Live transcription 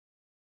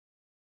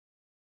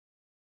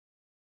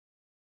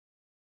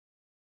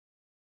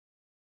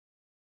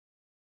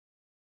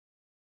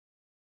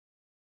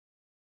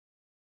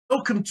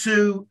Welcome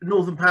to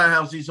Northern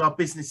Powerhouses, our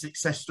business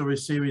success story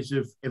series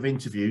of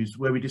interviews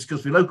where we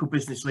discuss with local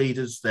business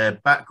leaders, their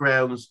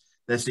backgrounds,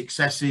 their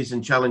successes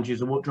and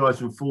challenges and what drives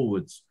them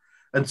forwards.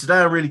 And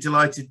today I'm really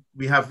delighted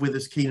we have with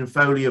us Keenan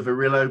Foley of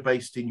Orillo,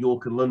 based in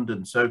York and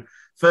London. So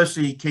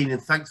firstly, Keenan,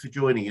 thanks for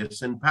joining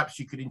us, and perhaps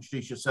you could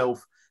introduce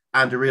yourself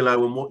and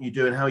Orillo and what you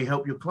do and how you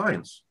help your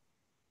clients.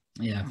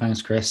 Yeah,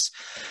 thanks, Chris.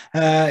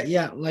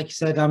 Yeah, like you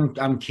said,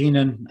 I'm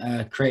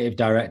Keenan, creative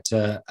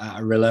director at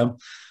Orillo.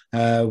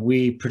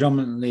 We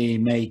predominantly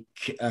make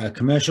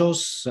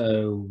commercials,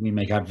 so we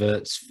make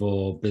adverts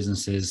for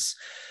businesses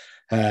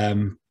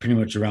pretty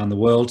much around the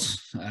world,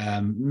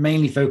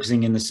 mainly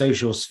focusing in the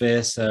social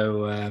sphere.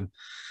 So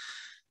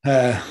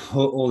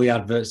all the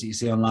adverts that you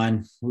see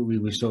online,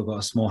 we've still got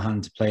a small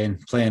hand to play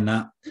in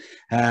that.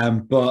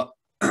 But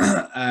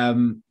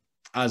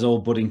as all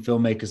budding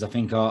filmmakers, I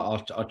think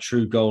our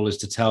true goal is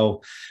to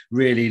tell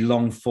really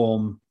long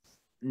form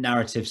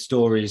narrative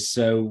stories.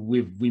 So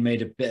we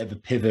made a bit of a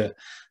pivot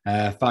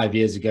 5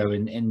 years ago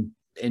in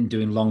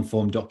doing long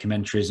form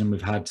documentaries, and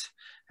we've had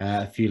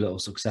a few little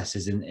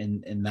successes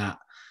in that.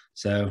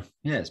 So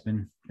yeah, it's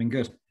been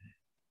good.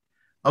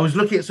 I was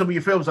looking at some of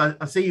your films.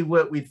 I see you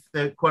work with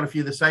quite a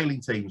few of the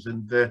sailing teams,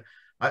 and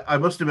I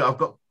must admit I've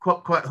got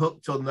quite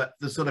hooked on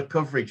the sort of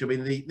coverage. I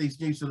mean, these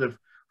new sort of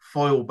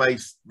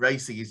foil-based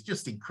racing is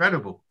just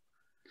incredible.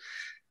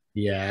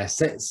 Yeah,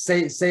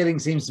 sailing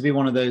seems to be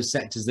one of those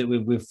sectors that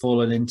we've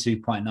fallen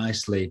into quite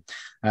nicely.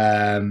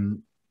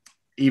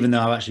 Even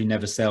though I've actually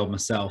never sailed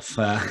myself,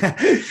 I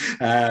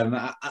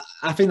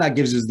think that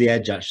gives us the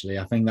edge. Actually,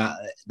 I think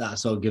that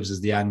sort of gives us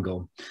the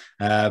angle.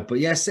 But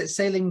yes,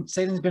 sailing's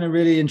been a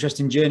really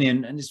interesting journey,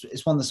 and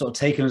it's one that's sort of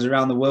taken us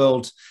around the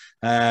world,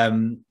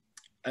 and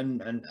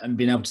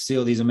being able to see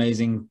all these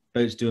amazing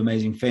boats do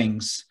amazing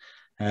things.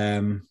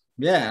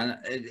 Yeah,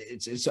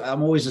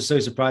 I'm always just so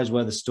surprised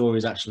where the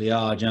stories actually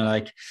are. You know,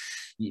 like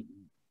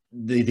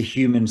the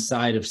human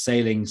side of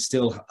sailing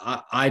still,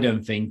 I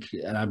don't think,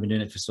 and I've been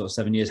doing it for sort of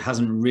 7 years,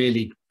 hasn't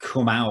really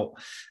come out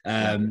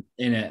in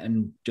it.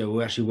 And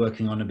we're actually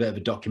working on a bit of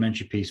a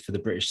documentary piece for the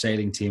British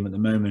sailing team at the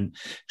moment,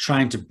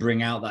 trying to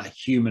bring out that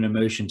human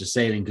emotion to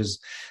sailing, because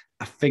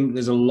I think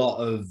there's a lot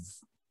of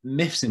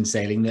myths in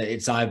sailing that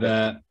it's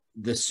either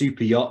the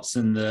super yachts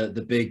and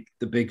the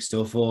big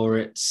stuff, or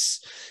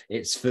it's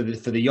for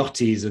the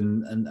yachties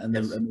and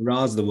the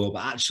Ras of the world.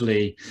 But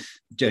actually,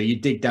 Joe, you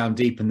dig down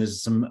deep and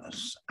there's some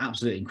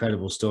absolutely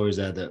incredible stories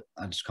there that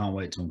I just can't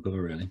wait to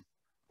uncover. Really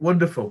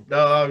wonderful.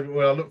 No,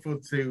 well, I look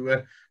forward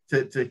to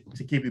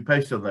keep you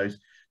posted on those.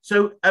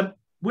 So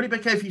would it be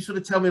okay if you sort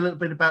of tell me a little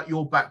bit about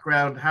your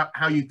background,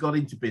 how you got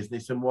into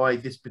business and why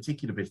this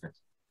particular business?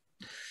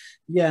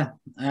 Yeah,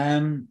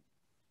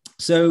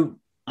 so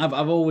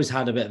I've always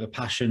had a bit of a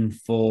passion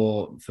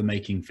for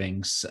making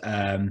things,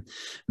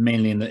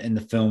 mainly in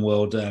the film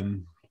world.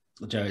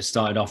 It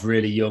started off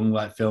really young,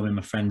 like filming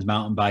my friends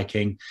mountain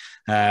biking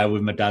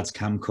with my dad's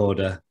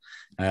camcorder,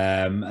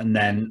 and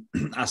then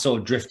I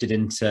sort of drifted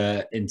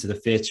into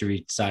the theatre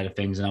side of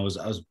things, and I was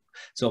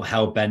sort of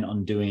hell bent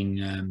on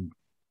doing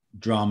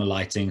drama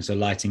lighting, so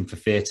lighting for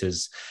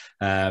theatres,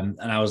 and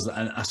I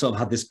sort of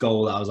had this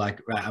goal that I was like,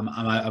 right,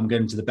 I'm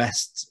going to the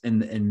best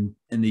in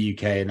the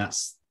UK, and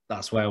that's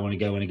where I want to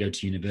go when I go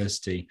to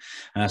university.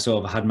 And I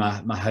sort of had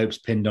my hopes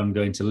pinned on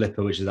going to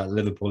LIPA, which is that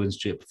Liverpool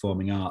Institute of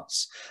Performing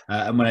Arts.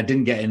 And when I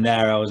didn't get in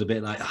there, I was a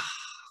bit like,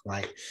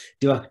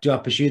 do I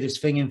pursue this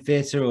thing in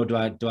theatre, or do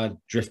I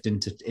drift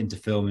into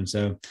film? And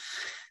so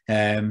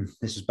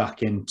this was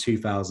back in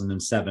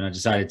 2007. I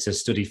decided to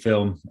study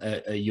film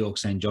at York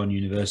St John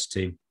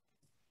University.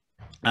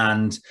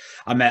 And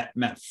I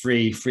met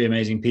three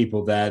amazing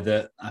people there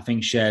that I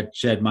think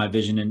shared my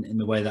vision in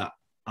the way that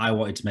I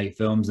wanted to make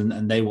films,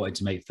 and they wanted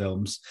to make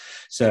films.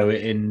 So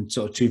in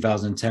sort of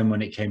 2010,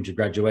 when it came to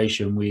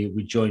graduation,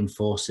 we joined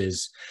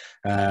forces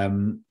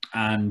and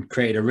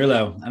created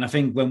Orillo. And I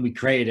think when we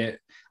created it,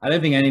 I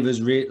don't think any of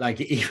us really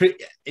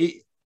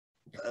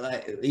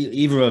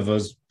either of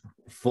us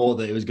thought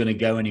that it was going to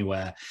go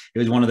anywhere. It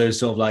was one of those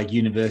sort of like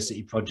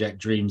university project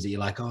dreams that you're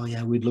like, oh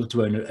yeah, we'd love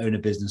to own a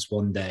business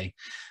one day.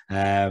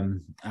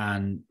 And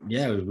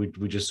yeah,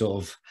 we just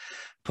sort of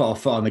put our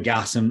foot on the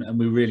gas and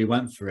we really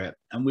went for it.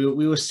 And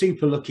we were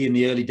super lucky in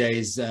the early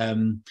days. I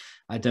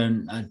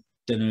don't know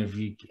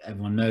if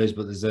everyone knows,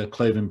 but there's a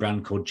clothing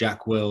brand called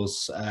Jack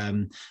Wills,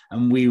 and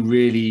we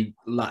really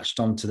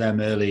latched onto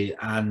them early.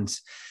 And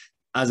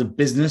as a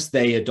business,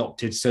 they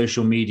adopted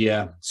social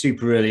media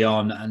super early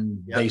on,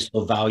 and they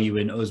saw value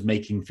in us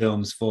making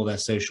films for their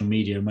social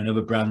media. And when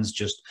other brands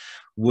just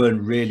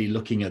weren't really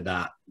looking at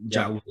that,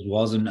 Jack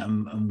was,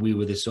 and we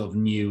were this sort of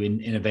new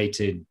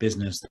innovative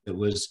business that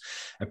was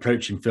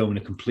approaching film in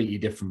a completely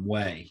different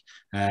way,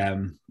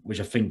 which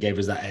I think gave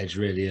us that edge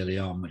really early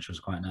on, which was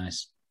quite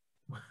nice.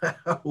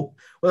 Wow.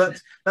 Well,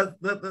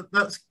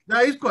 that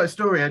is quite a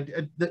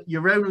story.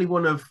 You're only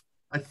one of,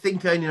 I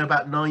think, only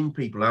about 9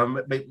 people. I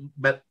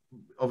met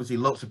obviously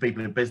lots of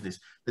people in business.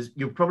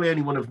 You're probably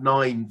only one of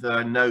 9 that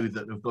I know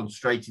that have gone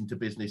straight into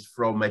business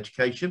from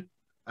education.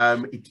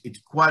 It's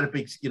quite a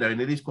big,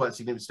 and it is quite a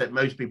significant step.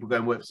 Most people go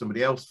and work for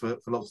somebody else for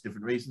lots of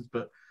different reasons,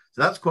 but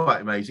so that's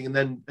quite amazing. And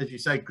then, as you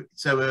say,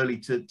 so early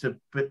to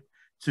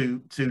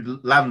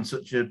land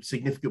such a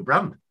significant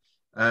brand.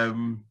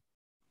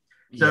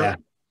 Yeah.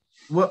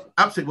 Well,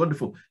 absolutely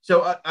wonderful.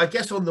 So I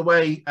guess on the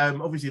way,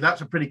 obviously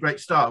that's a pretty great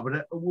start.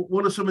 But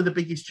what are some of the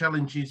biggest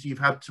challenges you've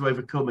had to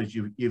overcome as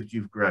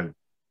you've grown?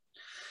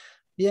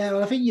 Yeah,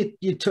 well, I think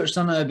you touched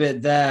on it a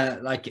bit there.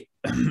 Like,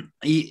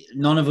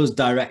 none of us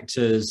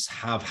directors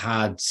have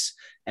had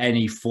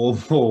any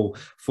formal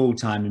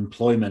full-time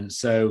employment.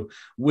 So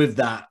with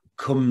that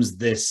comes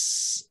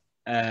this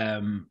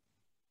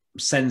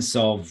sense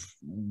of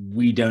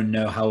we don't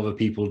know how other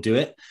people do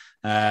it.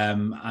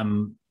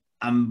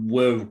 And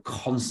we're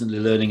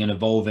constantly learning and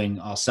evolving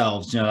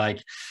ourselves.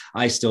 Like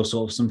I still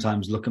sort of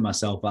sometimes look at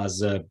myself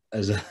as a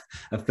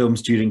film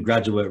student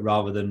graduate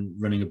rather than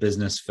running a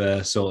business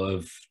for sort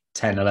of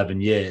 10,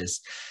 11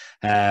 years.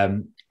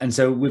 And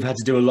so we've had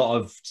to do a lot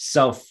of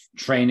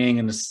self-training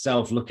and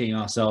self-looking at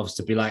ourselves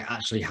to be like,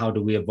 actually, how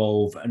do we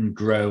evolve and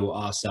grow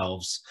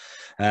ourselves?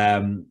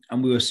 And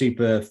we were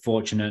super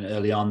fortunate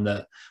early on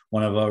that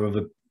one of our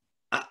other,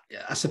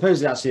 I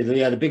suppose actually,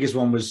 the biggest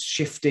one was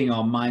shifting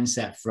our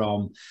mindset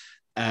from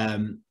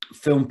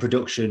film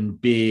production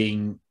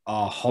being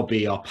our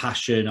hobby, our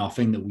passion, our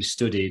thing that we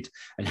studied,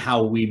 and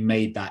how we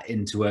made that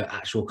into an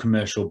actual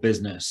commercial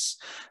business.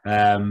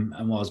 And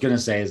what I was going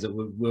to say is that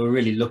we were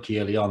really lucky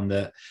early on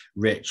that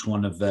Rich,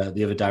 one of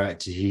the other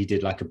directors, he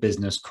did like a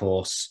business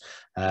course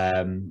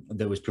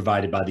that was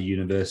provided by the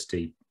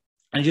university.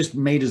 And it just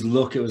made us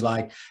look, it was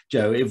like,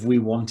 Joe, if we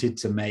wanted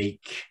to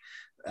make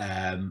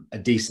a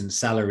decent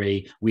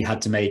salary, we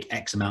had to make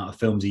X amount of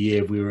films a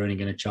year. We were only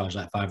going to charge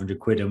like 500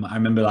 quid. And I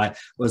remember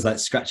was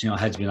scratching our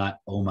heads being like,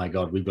 oh my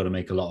God, we've got to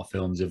make a lot of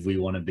films if we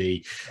want to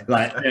be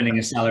like earning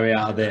a salary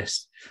out of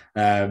this.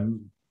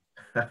 And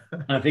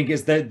I think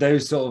it's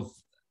those sort of,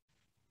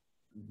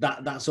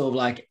 that sort of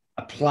like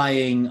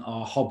applying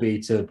our hobby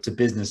to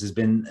business has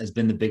been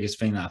the biggest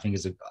thing that I think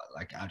is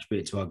like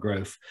attributed to our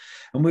growth.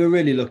 And we were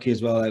really lucky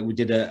as well. Like we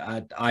did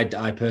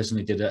I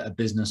personally did a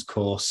business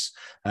course.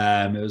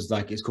 It was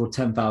like, it's called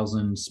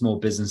 10,000 Small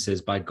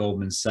Businesses by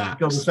Goldman Sachs.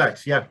 Goldman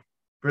Sachs, yeah,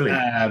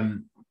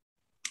 brilliant.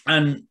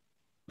 And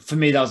for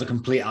me, that was a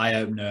complete eye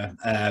opener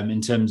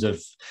in terms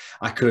of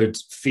I could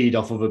feed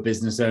off other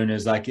business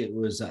owners. Like it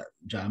was,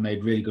 I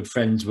made really good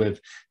friends with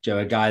Joe,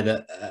 a guy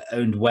that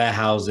owned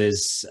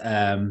warehouses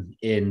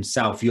in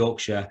South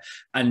Yorkshire,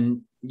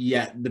 and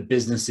yet the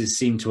businesses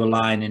seemed to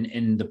align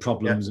in the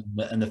problems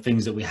and the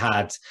things that we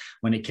had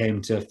when it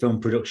came to film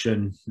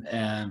production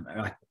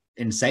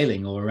in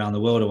sailing or around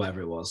the world or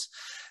whatever it was.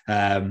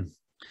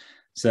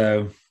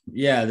 So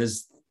yeah,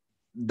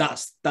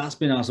 that's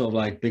been our sort of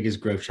like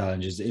biggest growth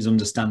challenges, is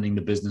understanding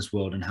the business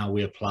world and how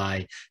we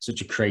apply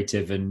such a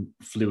creative and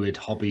fluid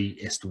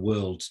hobbyist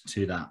world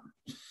to that.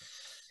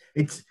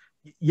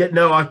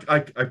 I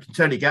can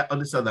totally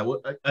understand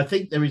that. I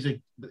think there is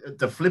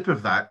the flip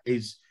of that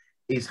is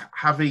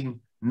having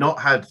not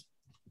had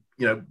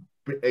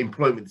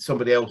employment with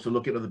somebody else or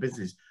look at other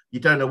businesses. You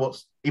don't know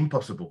what's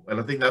impossible, and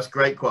I think that's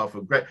great. Quite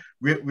often,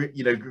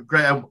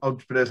 great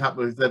entrepreneurs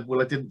happen and said,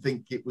 "Well, I didn't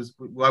think it was.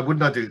 Why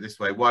wouldn't I do it this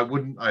way? Why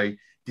wouldn't I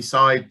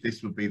decide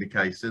this would be the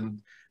case?" And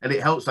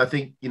it helps. I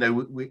think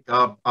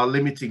our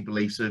limiting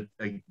beliefs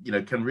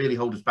can really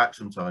hold us back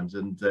sometimes,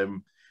 and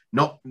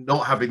not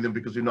having them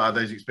because we've not had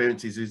those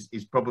experiences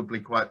is probably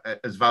quite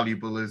as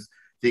valuable as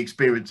the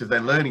experience of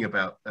then learning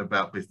about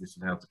business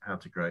and how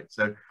to grow it.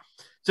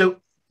 So.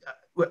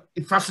 Well,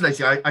 it's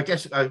fascinating. I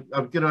guess I'm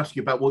going to ask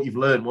you about what you've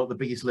learned, what the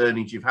biggest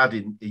learnings you've had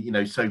in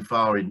so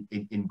far in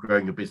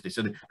growing a business,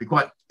 and it'd be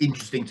quite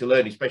interesting to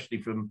learn, especially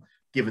from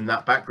given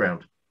that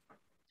background.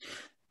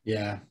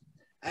 Yeah,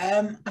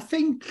 I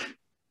think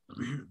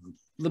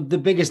the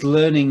biggest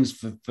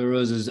learnings for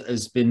us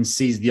has been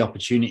seize the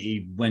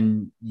opportunity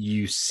when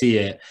you see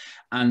it,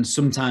 and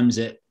sometimes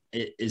it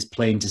is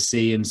plain to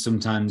see, and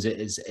sometimes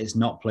it's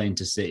not plain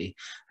to see.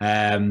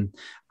 I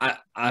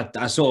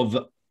sort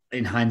of,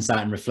 in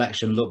hindsight and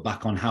reflection, look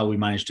back on how we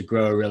managed to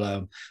grow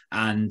Orillo,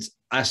 and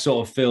I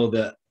sort of feel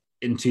that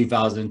in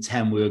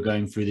 2010 we were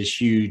going through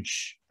this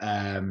huge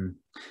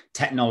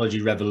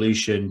technology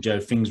revolution.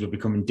 Joe, things were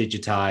becoming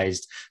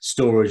digitized,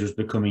 storage was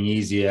becoming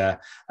easier,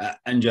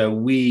 and Joe,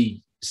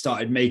 we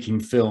started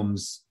making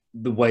films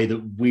the way that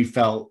we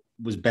felt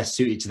was best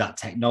suited to that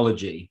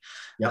technology.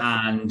 Yep.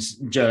 And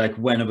Joe, like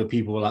when other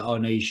people were like, oh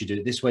no, you should do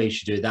it this way, you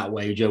should do it that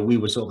way, Joe, we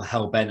were sort of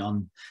hell-bent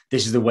on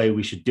this is the way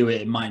we should do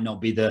it. It might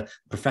not be the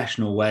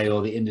professional way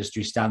or the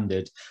industry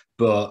standard,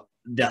 but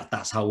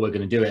that's how we're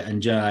going to do it.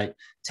 And Joe, like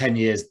 10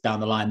 years down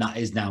the line, that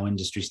is now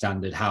industry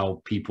standard,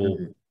 how people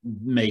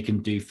make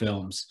and do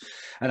films.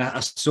 And I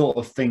sort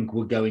of think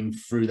we're going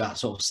through that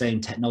sort of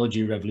same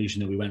technology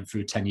revolution that we went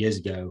through 10 years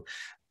ago.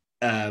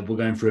 We're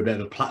going through a bit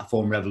of a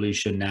platform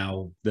revolution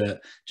now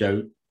that,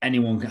 Joe,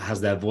 anyone has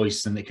their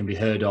voice and it can be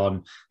heard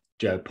on,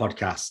 Joe,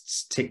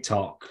 podcasts,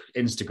 TikTok,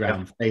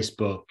 Instagram,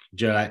 Facebook,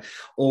 Joe, like,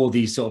 all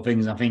these sort of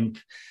things. I think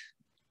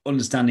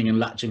understanding and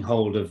latching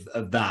hold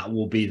of that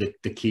will be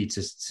the key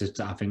to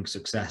I think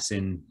success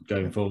in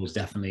going forwards,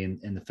 definitely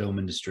in the film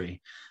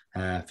industry,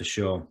 for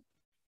sure.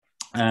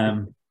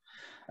 And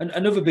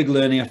another big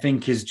learning, I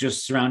think, is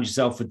just surround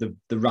yourself with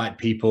the right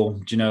people.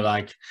 Do you know,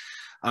 like,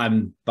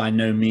 I'm by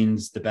no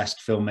means the best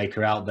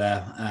filmmaker out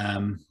there,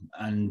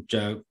 and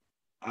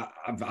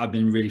I've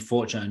been really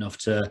fortunate enough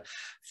to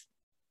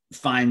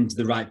find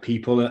the right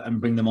people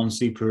and bring them on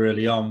super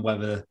early on,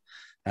 whether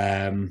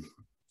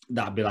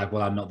that'd be like,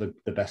 well, I'm not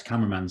the best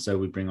cameraman, so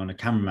we bring on a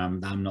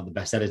cameraman. I'm not the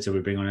best editor, we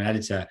bring on an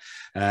editor.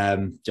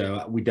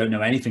 So we don't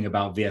know anything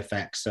about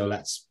VFX, so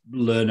let's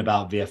learn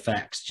about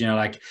VFX. You know,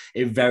 like,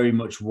 it very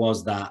much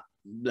was that,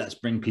 let's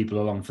bring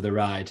people along for the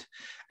ride.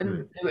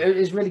 And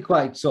it's really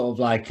quite sort of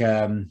like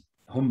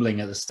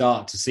humbling at the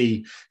start to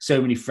see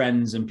so many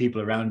friends and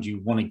people around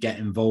you want to get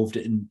involved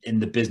in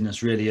the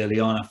business really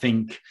early on. I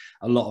think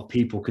a lot of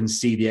people can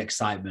see the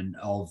excitement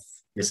of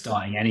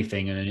starting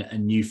anything and a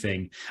new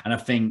thing. And I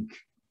think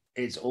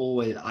it's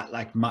always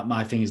like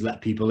my thing is let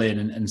people in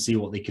and see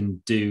what they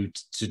can do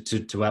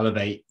to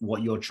elevate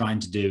what you're trying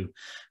to do,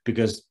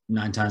 because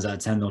 9 times out of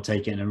 10 they'll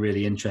take it in a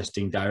really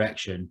interesting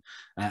direction,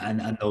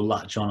 and they'll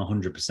latch on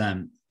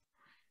 100%.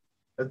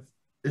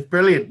 It's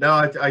brilliant. No,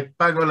 I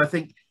bang on. I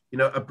think, you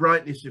know, a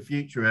brightness of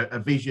future, a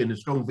vision, a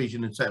strong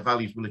vision and set of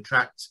values will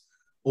attract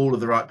all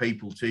of the right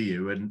people to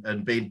you,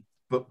 and being,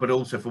 but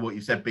also, for what you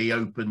said, be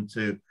open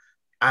to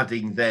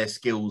adding their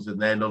skills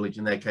and their knowledge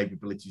and their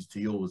capabilities to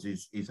yours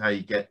is how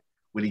you get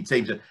winning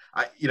teams. And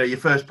you know, your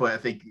first point, I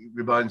think,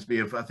 reminds me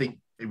of, I think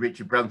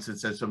Richard Branson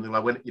says something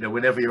like,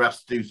 whenever you're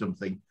asked to do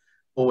something,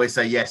 always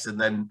say yes, and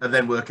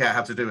then work out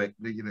how to do it.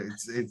 You know,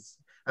 it's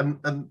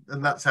and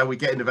that's how we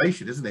get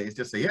innovation, isn't it? It's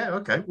just say, yeah,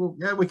 okay, well,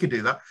 yeah, we can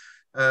do that,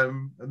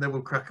 and then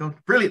we'll crack on.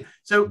 Brilliant.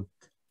 So,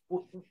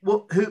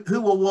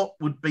 who or what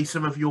would be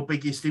some of your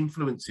biggest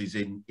influences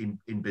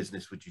in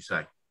business, would you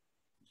say?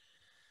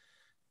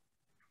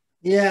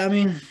 Yeah, I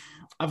mean,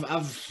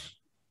 I've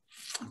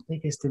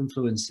biggest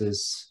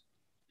influences.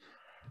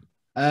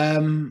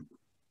 I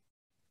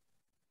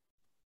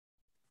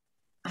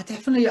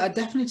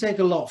definitely take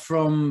a lot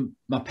from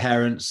my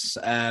parents.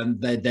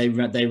 They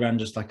ran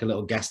just like a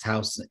little guest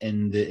house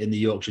in the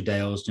Yorkshire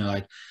Dales. You know,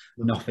 like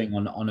nothing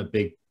on a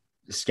big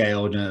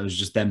scale. You know, it was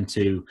just them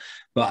two.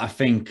 But I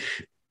think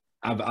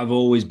I've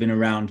always been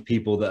around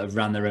people that have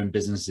ran their own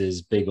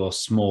businesses, big or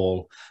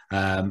small,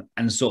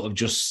 and sort of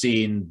just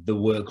seeing the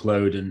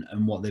workload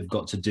and what they've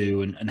got to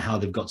do and how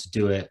they've got to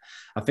do it.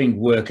 I think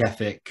work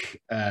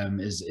ethic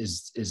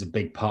is a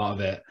big part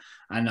of it.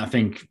 And I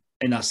think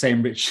in that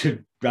same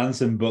Richard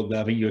Branson book that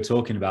I think you were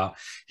talking about,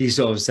 he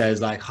sort of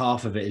says like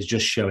half of it is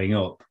just showing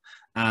up.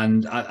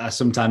 And I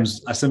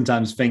sometimes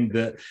think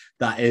that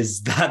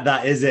is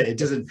it. It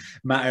doesn't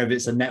matter if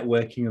it's a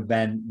networking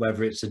event,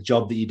 whether it's a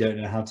job that you don't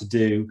know how to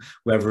do,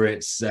 whether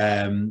it's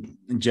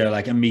Joe,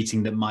 like a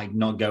meeting that might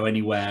not go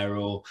anywhere,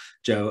 or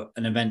Joe,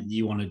 an event that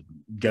you want to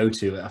go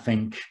to. I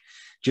think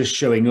just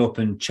showing up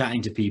and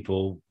chatting to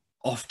people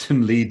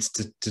often leads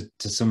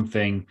to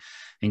something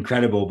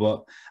incredible.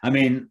 But I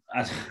mean,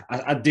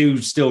 I do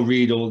still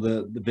read all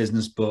the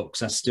business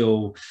books. I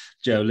still,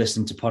 Joe,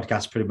 listen to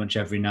podcasts pretty much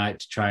every night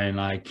to try and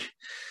like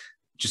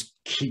just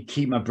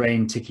keep my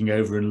brain ticking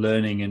over and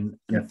learning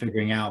and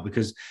figuring out,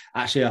 because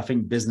actually I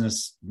think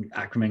business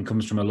acumen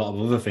comes from a lot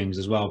of other things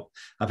as well.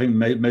 I think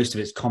most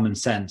of it's common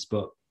sense,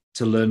 but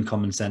to learn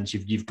common sense,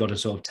 you've got to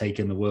sort of take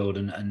in the world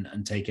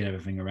and take in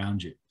everything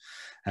around you.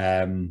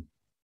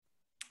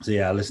 So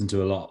yeah, I listen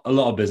to a lot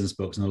of business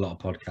books and a lot of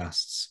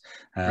podcasts,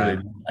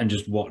 and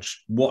just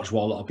watch what a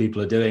lot of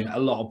people are doing. A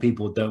lot of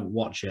people don't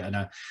watch it,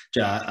 and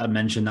I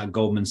mentioned that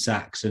Goldman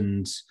Sachs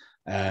and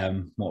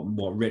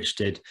what Rich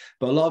did,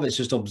 but a lot of it's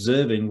just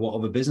observing what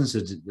other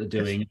businesses are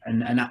doing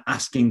and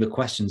asking the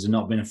questions and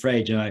not being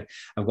afraid. You know,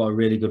 I've got a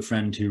really good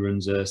friend who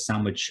runs a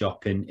sandwich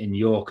shop in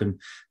York, and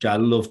I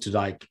love to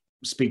like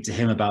speak to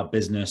him about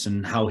business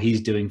and how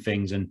he's doing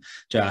things. And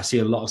I see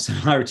a lot of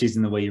similarities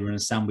in the way you run a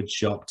sandwich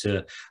shop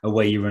to a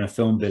way you run a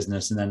film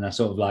business. And then I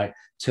sort of like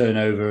turn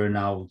over and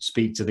I'll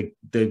speak to the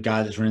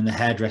guy that's running the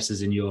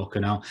hairdressers in York,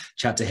 and I'll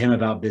chat to him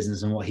about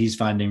business and what he's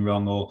finding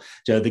wrong. Or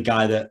the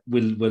guy that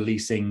we're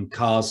leasing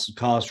cars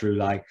through,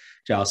 like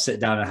I'll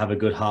sit down and have a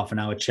good half an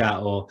hour chat,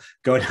 or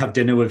go and have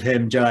dinner with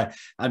him.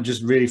 I'm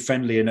just really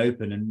friendly and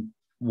open and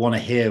want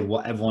to hear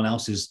what everyone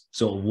else's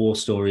sort of war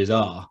stories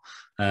are.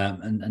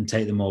 And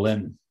take them all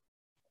in.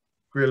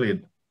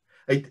 Brilliant.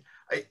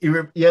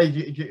 You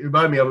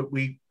remind me of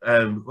we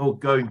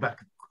going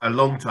back a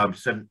long time,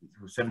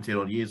 17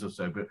 odd years or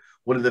so, but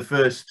one of the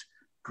first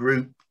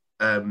group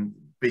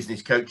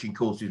business coaching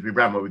courses we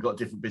ran, where we got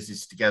different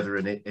businesses together,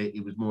 and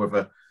it was more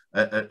of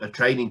a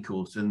training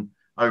course. And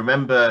I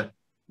remember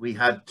we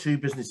had two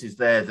businesses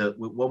there. That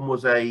one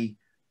was a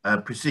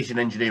precision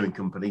engineering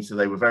company, so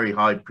they were very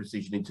high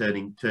precision in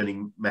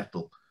turning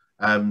metal.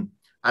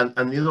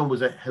 And the other one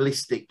was a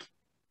holistic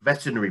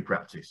veterinary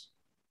practice.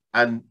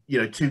 And,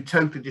 you know, two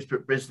totally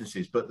disparate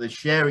businesses, but the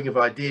sharing of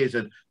ideas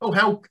and,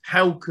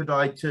 how could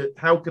I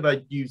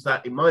use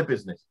that in my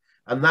business?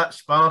 And that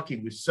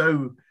sparking was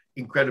so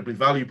incredibly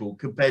valuable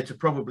compared to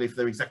probably if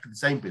they're exactly the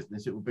same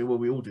business, it would be, well,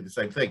 we all do the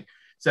same thing.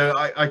 So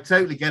I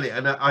totally get it.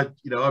 And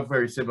I'm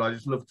very similar. I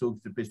just love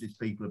talking to business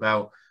people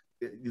about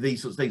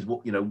these sorts of things.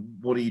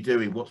 What are you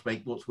doing? What's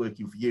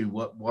working for you?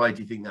 Why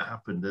do you think that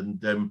happened?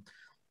 And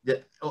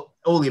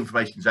all the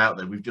information's out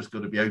there. We've just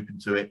got to be open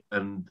to it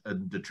and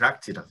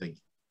attracted, I think.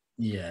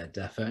 Yeah,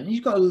 definitely.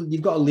 You've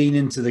got to lean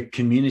into the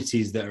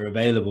communities that are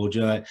available.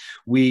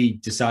 We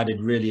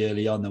decided really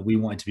early on that we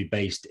wanted to be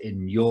based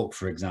in York,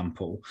 for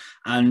example,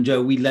 and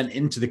we lent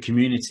into the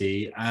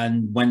community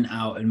and went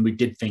out and we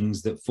did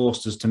things that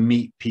forced us to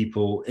meet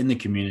people in the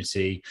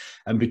community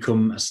and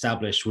become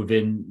established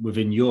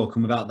within York.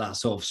 And without that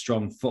sort of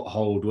strong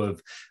foothold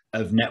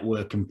of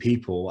network and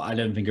people, I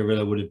don't think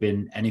Orillo would have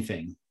been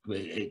anything.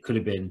 It could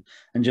have been.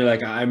 And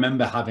I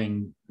remember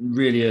having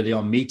really early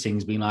on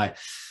meetings being like,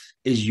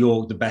 is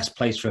York the best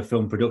place for a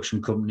film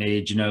production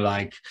company? Can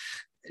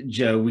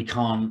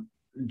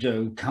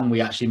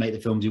we actually make the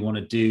films you want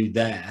to do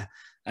there?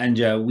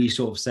 And we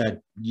sort of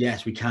said,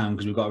 yes, we can,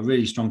 because we've got a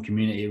really strong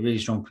community, a really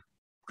strong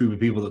group of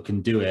people that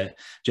can do it,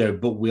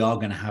 but we are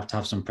going to have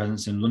some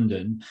presence in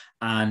London.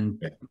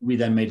 And we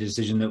then made a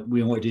decision that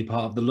we wanted to be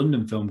part of the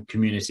London film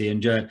community.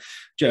 And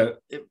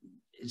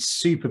it's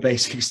super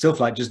basic stuff,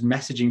 like just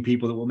messaging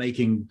people that were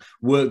making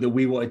work that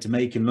we wanted to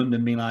make in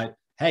London, being like,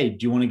 hey,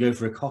 do you want to go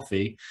for a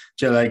coffee?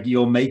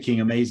 You're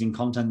making amazing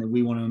content that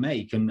we want to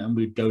make. And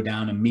we'd go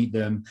down and meet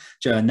them,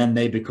 and then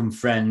they become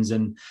friends.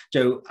 And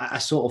I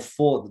sort of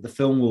thought that the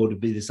film world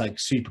would be this like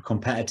super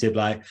competitive,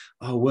 like,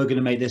 oh, we're going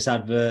to make this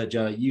advert,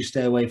 you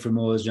stay away from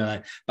us.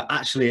 But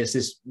actually it's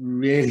this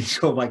really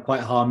sort of like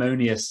quite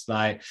harmonious,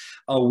 like,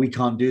 oh, we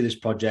can't do this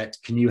project.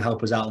 Can you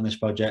help us out on this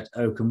project?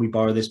 Oh, can we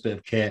borrow this bit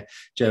of kit?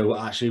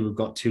 Actually, we've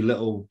got too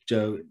little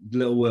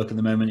work at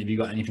the moment. Have you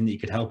got anything that you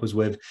could help us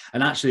with?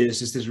 And actually it's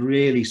just this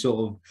really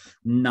sort of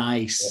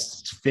nice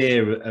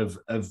sphere of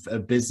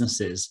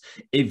businesses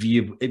if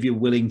you're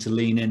willing to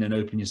lean in and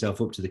open yourself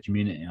up to the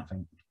community, I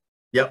think.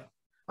 Yep.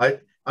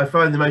 I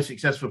find the most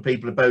successful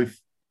people are both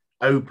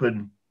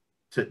open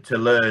to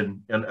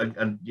learn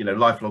and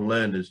lifelong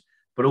learners,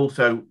 but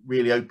also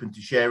really open to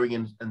sharing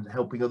and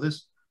helping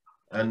others.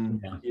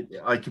 And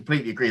I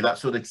completely agree. That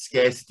sort of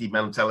scarcity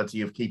mentality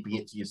of keeping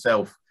it to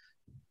yourself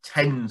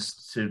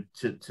tends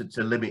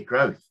to limit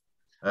growth.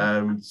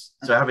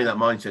 So having that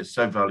mindset is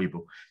so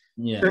valuable.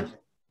 Yeah. So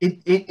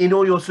in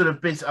all your sort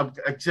of business, I'm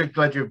so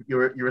glad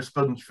you're a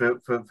sponge for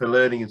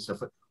learning and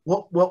stuff.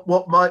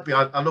 What might be?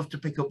 I love to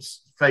pick up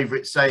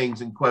favourite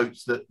sayings and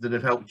quotes that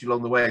have helped you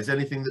along the way. Is there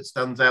anything that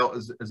stands out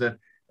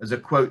as a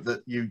quote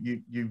that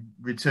you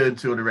return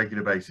to on a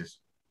regular basis?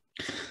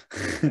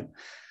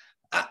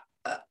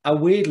 I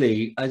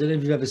weirdly, I don't know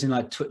if you've ever seen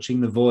like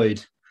Touching the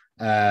Void.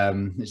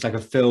 It's like a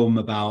film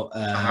about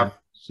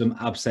some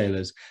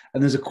abseilers,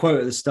 and there's a quote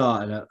at the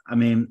start, and I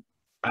mean,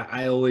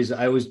 I always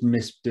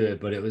misdo it,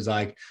 but it was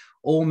like,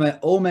 all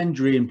men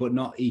dream, but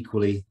not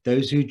equally.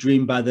 Those who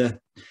dream by the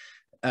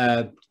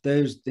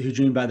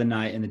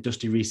night in the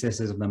dusty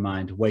recesses of their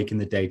mind wake in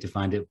the day to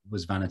find it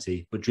was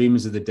vanity. But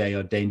dreamers of the day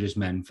are dangerous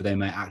men, for they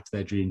may act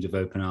their dreams of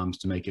open arms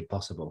to make it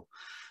possible.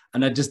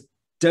 And I just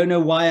don't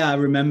know why I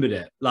remembered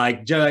it.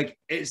 Like,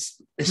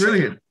 it's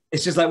brilliant.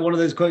 It's just like one of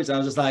those quotes. I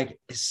was just like,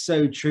 it's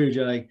so true.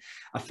 Like,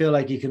 I feel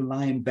like you can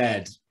lie in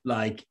bed,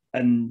 like,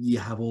 and you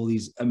have all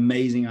these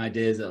amazing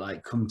ideas that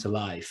like come to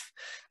life.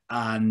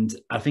 And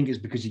I think it's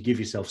because you give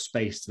yourself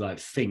space to like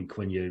think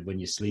when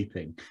you're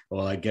sleeping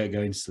or like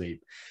going to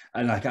sleep.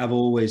 And like, I've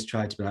always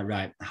tried to be like,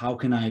 right, how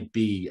can I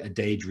be a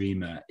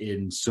daydreamer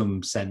in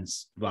some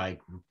sense,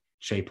 like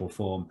shape or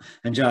form?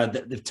 And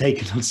they've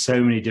taken on so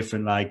many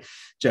different, like,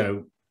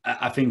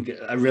 I think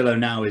Orillo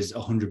now is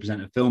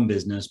 100% a film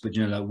business, but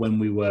like when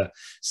we were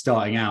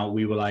starting out,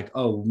 we were like,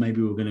 oh,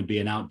 maybe we're going to be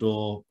an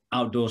outdoor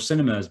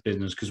cinemas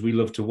business, because we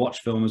love to watch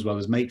film as well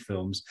as make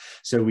films.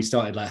 So we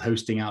started like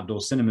hosting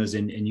outdoor cinemas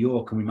in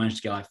York, and we managed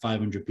to get like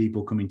 500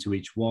 people coming to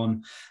each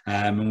one.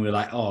 And we were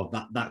like, oh,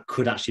 that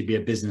could actually be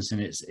a business in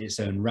its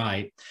own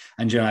right.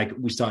 And like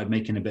we started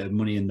making a bit of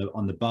money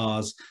on the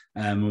bars.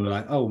 We were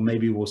like, oh,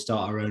 maybe we'll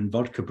start our own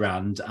vodka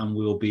brand, and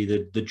we'll be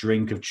the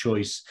drink of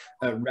choice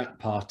at rap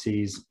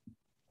parties,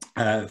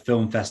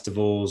 film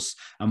festivals,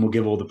 and we'll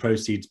give all the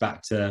proceeds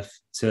back to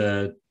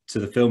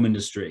the film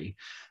industry.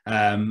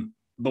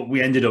 But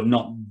we ended up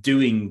not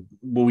doing,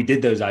 well, we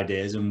did those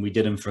ideas and we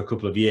did them for a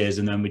couple of years,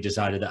 and then we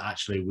decided that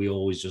actually we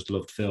always just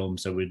loved film,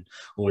 so we'd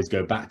always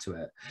go back to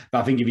it. But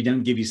I think if you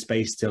don't give you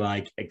space to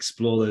like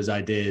explore those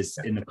ideas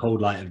in the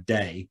cold light of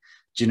day,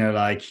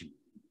 like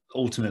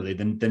ultimately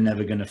then they're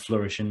never going to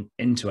flourish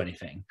into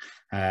anything.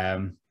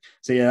 So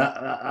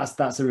yeah,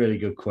 that's a really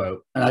good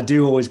quote. And I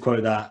do always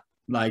quote that,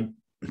 like,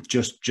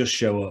 just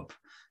show up.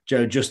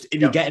 Just if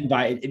you get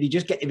invited, if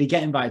you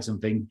get invited to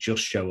something,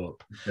 just show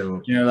up.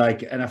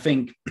 Like, and I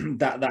think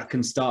that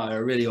can start at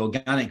a really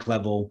organic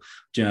level.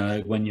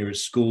 Like when you're at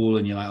school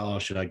and you're like, oh,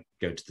 should I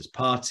go to this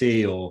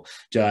party, or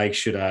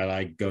should I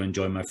like go and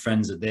join my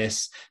friends at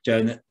this?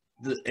 And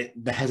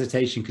the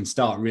hesitation can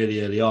start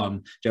really early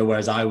on, Joe,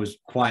 whereas I was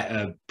quite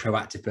a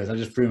proactive person. I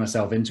just threw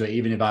myself into it.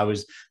 Even if I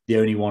was the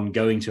only one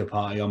going to a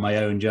party on my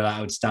own, Joe, I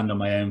would stand on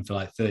my own for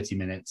like 30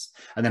 minutes.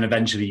 And then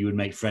eventually you would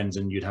make friends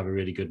and you'd have a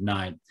really good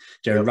night,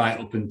 Joe, right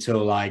up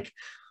until like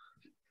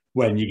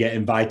when you get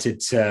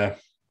invited to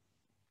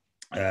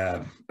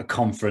a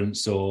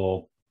conference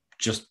or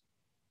just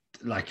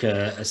like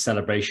a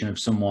celebration of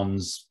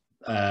someone's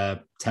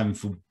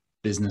 10th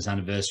business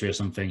anniversary or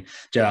something.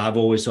 Joe, I've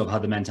always sort of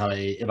had the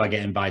mentality, if I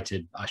get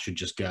invited, I should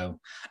just go.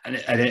 And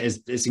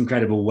it's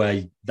incredible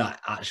where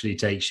that actually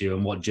takes you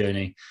and what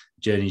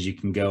journeys you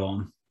can go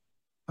on.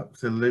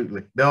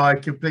 Absolutely. No, I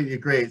completely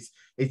agree.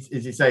 It's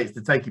as you say, it's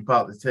the taking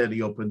part that's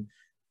turning up, and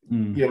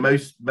you know,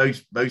 most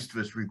of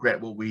us regret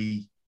what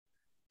we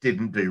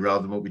didn't do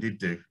rather than what we did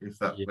do, if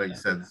that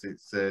makes sense.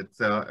 It's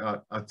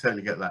so I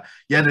totally get that.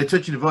 Yeah, no,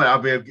 touching the voice.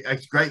 I mean,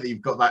 it's great that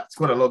you've got that. It's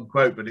quite a long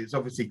quote, but it's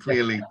obviously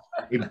clearly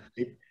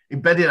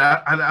embedded.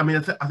 I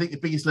mean, I think the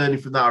biggest learning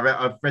from that,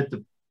 I've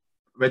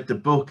read the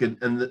book,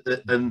 and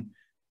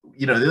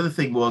you know, the other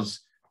thing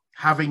was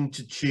having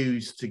to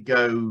choose to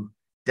go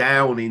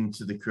down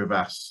into the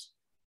crevasse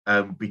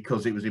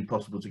because it was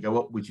impossible to go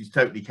up, which is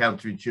totally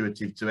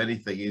counterintuitive to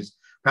anything. Is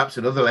perhaps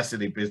another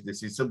lesson in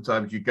business is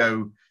sometimes you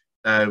go.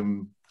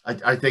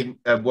 I think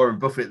Warren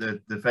Buffett,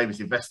 the famous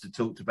investor,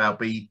 talked about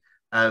be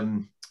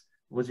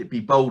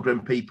bold when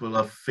people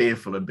are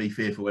fearful and be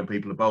fearful when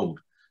people are bold.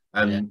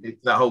 And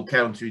that whole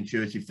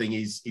counterintuitive thing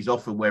is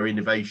often where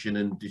innovation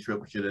and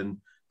disruption and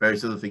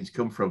various other things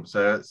come from.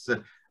 So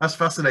that's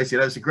fascinating.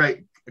 That's a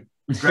great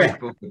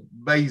book,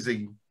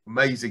 amazing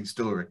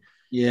story.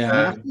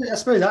 Yeah, I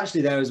suppose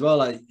actually there as well,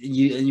 like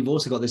you've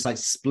also got this like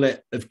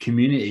split of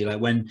community. Like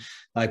when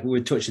like we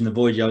were touching the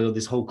void, you have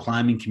this whole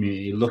climbing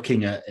community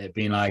looking at it,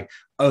 being like,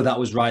 oh, that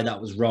was right,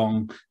 that was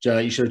wrong, Joe,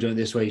 you should have done it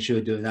this way, you should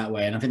have done it that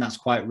way. And I think that's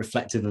quite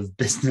reflective of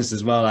business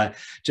as well. Like,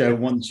 Joe,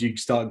 once you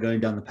start going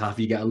down the path,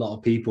 you get a lot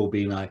of people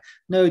being like,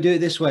 no, do it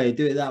this way,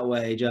 do it that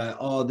way, Joe.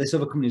 Oh, this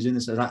other company's doing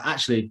this. Like,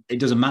 actually, it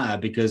doesn't matter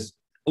because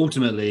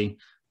ultimately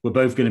we're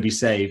both going to be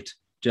saved.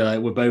 Joe, like,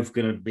 we're both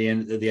going to be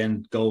at the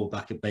end goal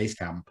back at base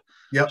camp.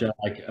 Yeah,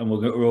 like, and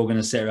we're all going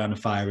to sit around a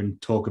fire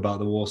and talk about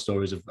the war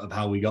stories of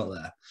how we got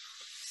there.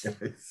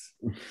 Yes,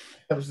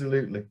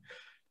 absolutely.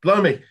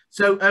 Blimey.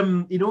 So,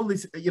 in all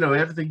this, you know,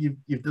 everything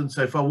you've done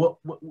so far,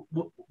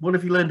 what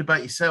have you learned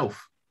about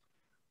yourself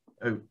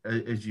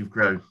as you've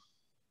grown?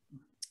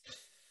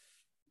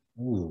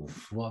 Ooh,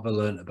 what have I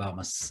learned about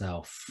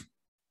myself?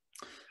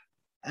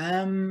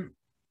 I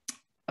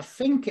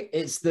think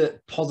it's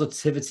that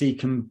positivity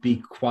can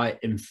be quite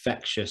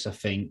infectious. I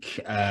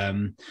think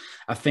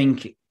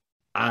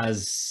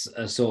as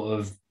a sort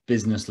of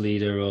business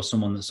leader or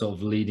someone that's sort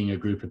of leading a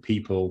group of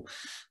people,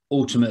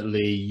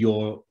 ultimately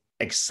your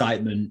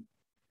excitement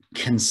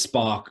can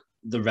spark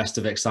the rest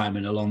of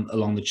excitement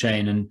along the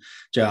chain. And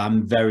Joe,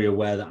 I'm very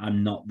aware that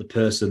I'm not the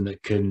person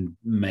that can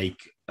make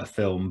a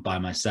film by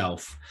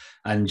myself.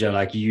 And Joe,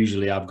 like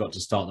usually I've got to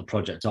start the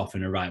project off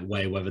in the right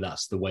way, whether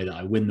that's the way that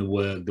I win the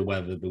work, the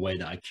way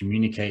that I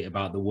communicate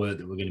about the work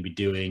that we're going to be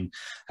doing.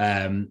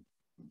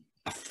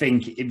 I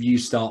think if you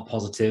start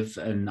positive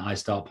and I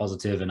start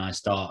positive and I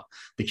start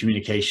the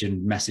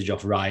communication message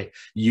off right,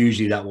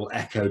 usually that will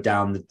echo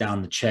down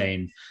the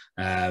chain,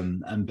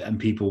 and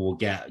people will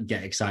get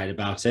excited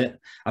about it.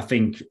 I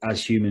think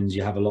as humans,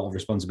 you have a lot of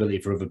responsibility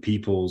for other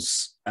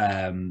people's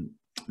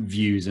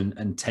views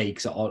and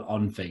takes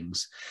on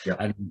things.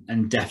 Yeah.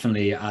 And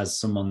definitely as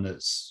someone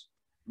that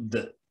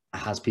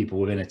has people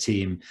within a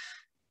team,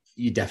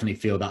 you definitely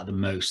feel that the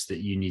most, that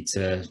you need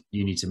to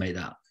make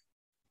that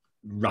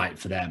right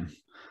for them.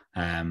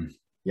 Probably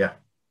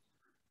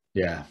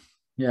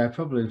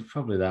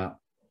that.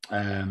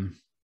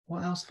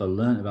 What else have I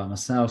learned about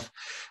myself? I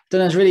don't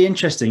know, it's really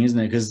interesting, isn't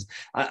it? Because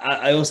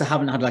I also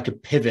haven't had like a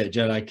pivot,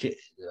 Joe. Like a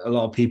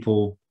lot of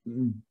people,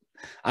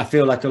 I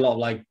feel like a lot of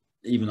like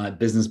even like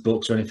business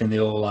books or anything,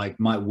 they all like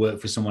might work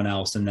for someone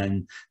else and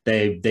then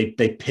they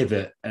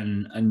pivot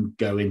and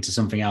go into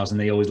something else, and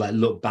they always like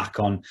look back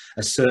on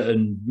a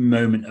certain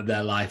moment of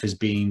their life as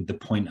being the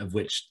point of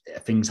which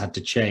things had to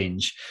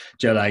change,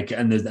 Joe, like,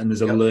 and there's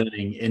a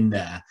learning in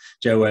there,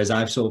 Joe, whereas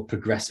I've sort of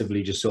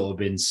progressively just sort of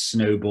been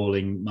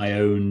snowballing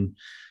my own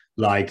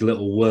like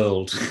little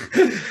world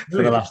for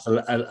the last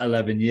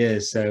 11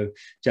 years. So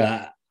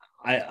Joe,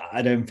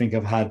 I don't think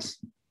I've had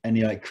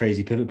any like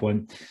crazy pivot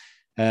point.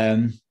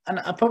 And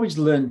I probably just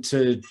learned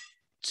to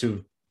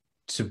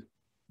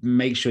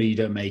make sure you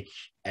don't make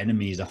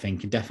enemies. I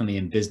think definitely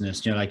in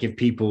business, you know, like if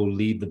people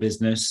leave the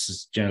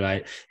business, you know,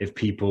 like if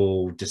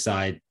people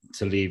decide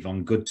to leave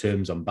on good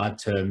terms, on bad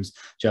terms,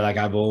 you know, like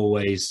I've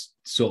always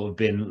sort of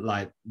been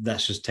like,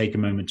 let's just take a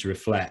moment to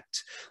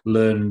reflect,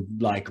 learn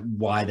like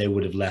why they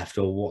would have left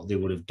or what they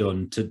would have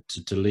done to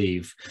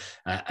leave,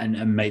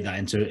 and make that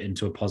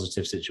into a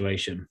positive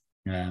situation.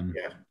 No,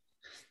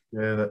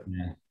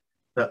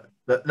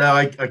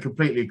 I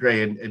completely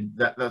agree, and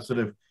that sort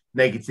of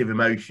negative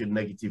emotion,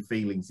 negative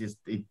feelings,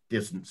 it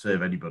doesn't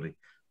serve anybody.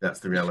 That's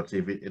the reality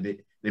of it. And if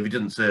it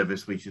doesn't serve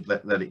us, we should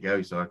let it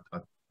go. So I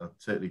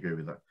certainly agree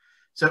with that.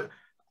 So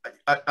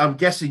I'm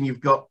guessing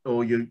you've got,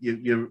 or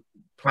you're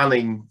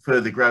planning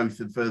further growth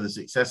and further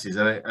successes,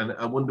 and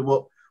I wonder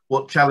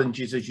what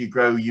challenges as you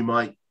grow you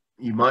might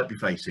be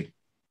facing.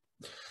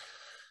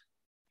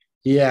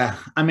 Yeah,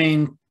 I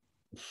mean,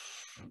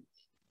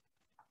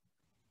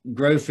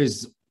 growth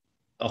is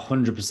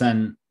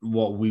 100%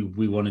 what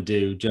we want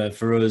to do.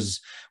 For us,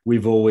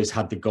 we've always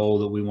had the goal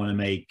that we want to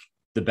make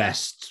the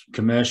best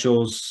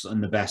commercials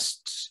and the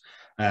best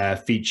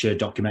feature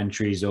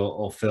documentaries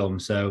or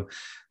films. So,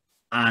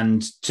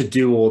 and to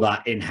do all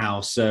that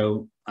in-house.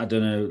 So I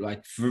don't know,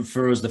 like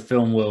for us, the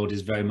film world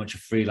is very much a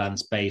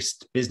freelance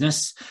based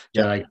business.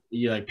 Yeah.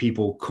 Like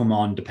people come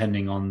on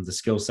depending on the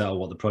skill set or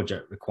what the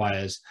project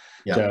requires.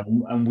 Yeah. So,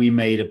 and we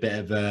made a bit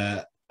of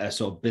a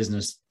sort of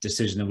business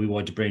decision that we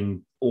wanted to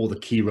bring all the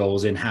key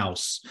roles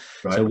in-house.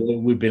 Right. So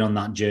we've been on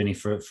that journey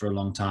for a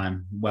long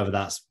time, whether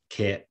that's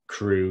kit,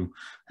 crew,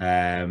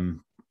 the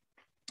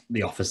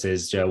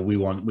offices. We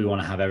want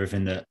to have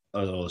everything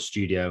or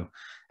studio,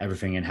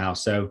 everything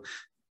in-house. So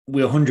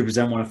we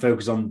 100% want to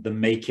focus on the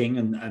making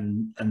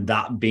and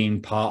that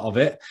being part of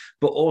it,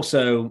 but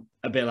also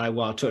a bit like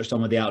what I touched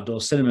on with the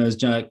outdoor cinemas.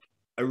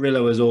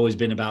 Orillo has always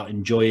been about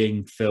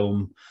enjoying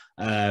film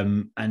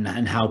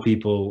and how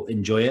people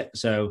enjoy it.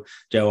 So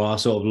our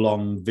sort of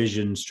long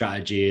vision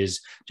strategy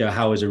is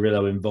how is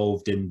Orillo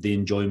involved in the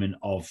enjoyment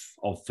of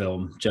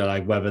film?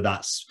 Like whether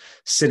that's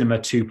cinema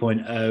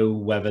 2.0,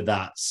 whether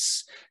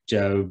that's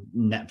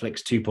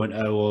Netflix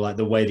 2.0, or like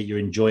the way that you're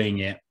enjoying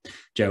it.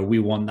 We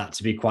want that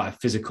to be quite a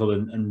physical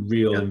and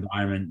real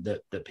environment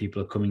that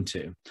people are coming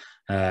to.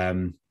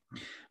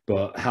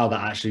 But how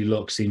that actually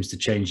looks seems to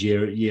change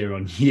year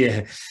on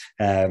year.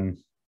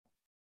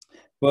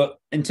 But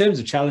in terms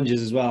of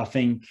challenges as well, I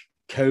think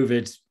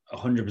COVID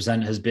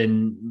 100% has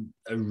been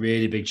a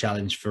really big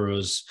challenge for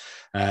us.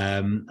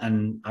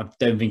 And I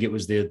don't think it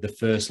was the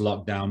first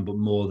lockdown, but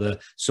more the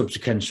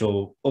subsequent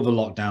other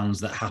lockdowns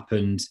that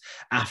happened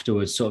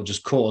afterwards sort of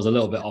just caught us a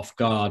little bit off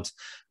guard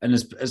and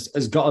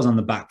has got us on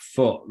the back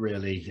foot,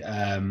 really,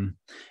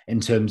 in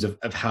terms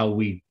of how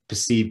we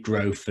perceive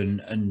growth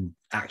and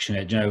action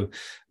it.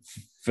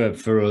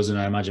 For us, and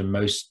I imagine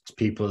most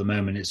people at the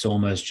moment, it's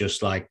almost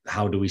just like,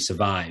 how do we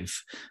survive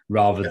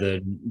rather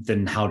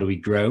than how do we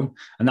grow?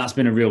 And that's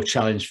been a real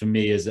challenge for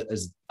me as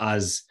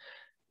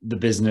the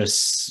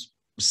business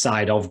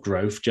side of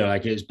growth.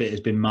 Like it's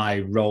been my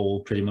role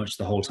pretty much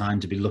the whole time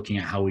to be looking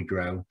at how we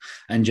grow.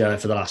 And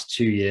for the last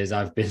 2 years,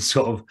 I've been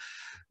sort of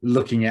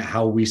looking at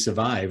how we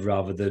survive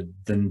rather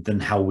than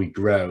how we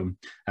grow.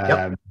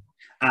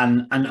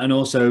 And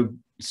also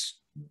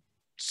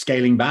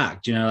scaling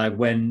back, like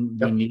when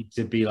we need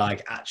to be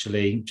like,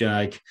 actually,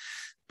 like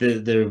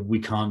we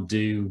can't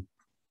do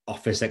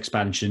office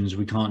expansions,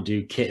 we can't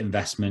do kit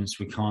investments,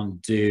 we can't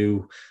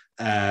do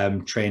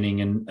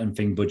training and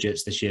thing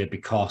budgets this year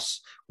because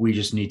we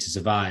just need to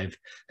survive,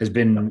 has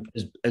been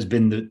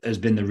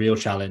the real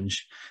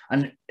challenge.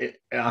 And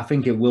I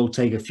think it will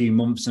take a few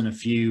months and a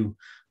few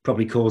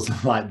probably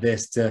calls like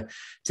this to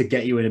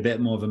get you in a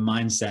bit more of a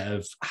mindset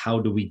of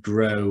how do we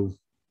grow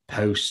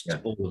post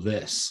all of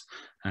this.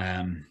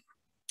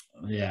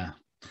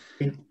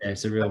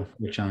 It's a real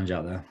challenge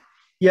out there.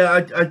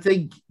 I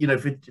think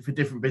for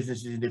different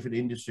businesses in different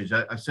industries,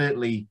 I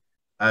certainly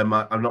we're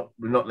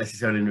not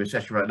necessarily in a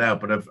recession right now,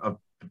 but I've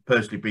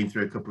personally been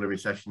through a couple of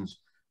recessions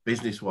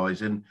business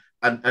wise, and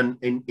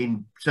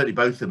in certainly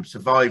both of them,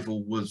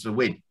 survival was a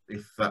win,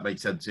 if that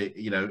makes sense.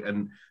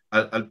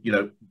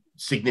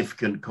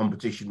 Significant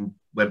competition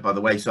went by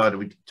the wayside, and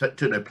we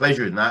took no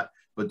pleasure in that,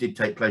 but did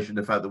take pleasure in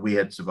the fact that we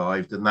had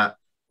survived, and that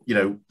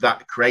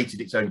that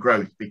created its own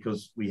growth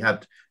because we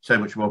had so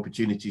much more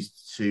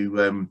opportunities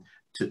to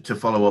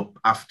follow up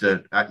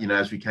after,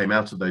 as we came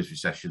out of those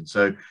recessions.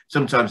 So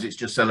sometimes it's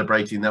just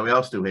celebrating that we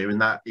are still here,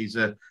 and that is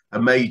a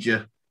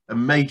major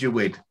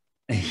win.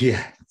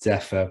 Yeah,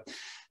 defo.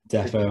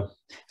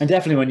 And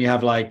definitely when you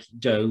have like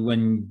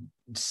when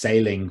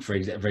sailing, for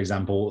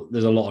example,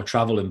 there's a lot of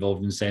travel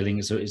involved in sailing.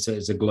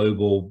 It's a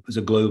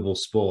global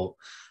sport,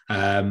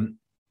 and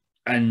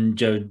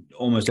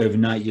almost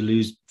overnight you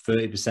lose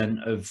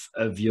 30%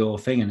 of your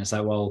thing, and it's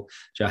like, well,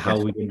 how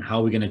are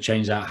we going to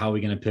change that? How are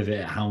we going to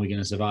pivot? How are we going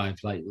to survive?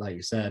 Like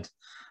you said,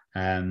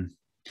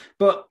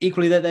 but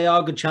equally that they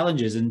are good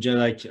challenges. And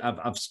like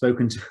I've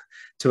spoken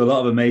to a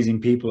lot of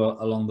amazing people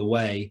along the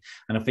way,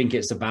 and I think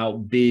it's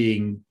about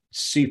being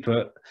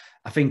super.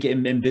 I think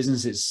in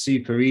business it's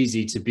super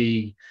easy to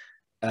be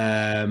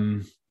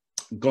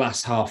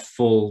glass half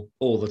full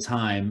all the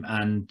time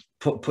and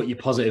put your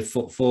positive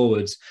foot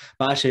forwards,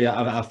 but actually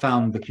I've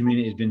found the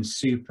community has been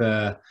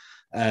super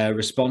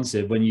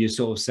responsive when you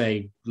sort of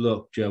say,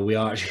 look, Joe, we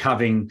are actually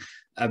having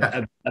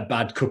a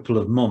bad couple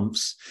of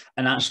months,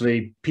 and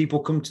actually people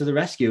come to the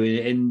rescue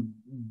in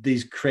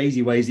these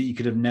crazy ways that you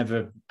could have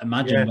never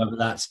imagined, whether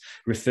that's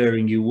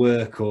referring you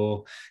work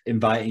or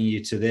inviting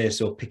you to this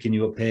or picking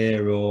you up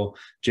here, or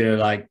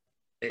like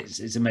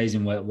it's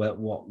amazing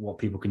what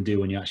people can do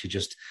when you actually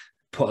just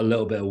put a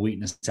little bit of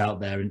weakness out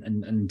there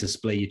and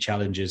display your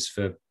challenges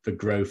for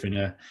growth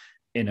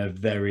in a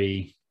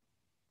very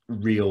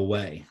real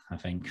way, I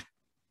think.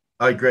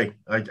 I agree.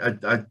 I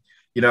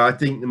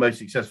think the most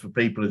successful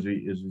people, as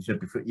we said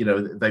before,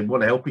 they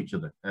want to help each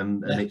other,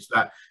 and it's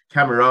that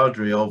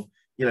camaraderie of,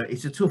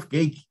 it's a tough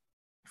gig,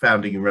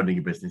 founding and running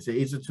a business. It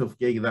is a tough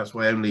gig, and that's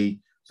why only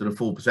sort of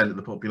 4% of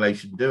the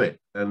population do it,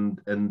 and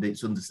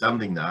it's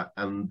understanding that,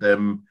 and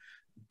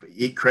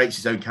it creates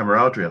its own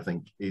camaraderie. I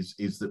think is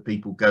that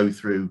people go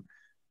through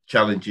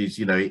challenges.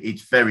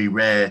 It's very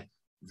rare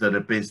that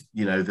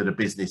a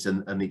business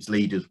and its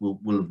leaders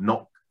will have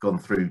not gone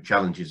through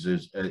challenges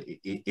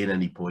in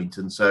any point,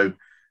 and so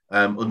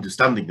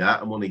understanding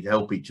that and wanting to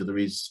help each other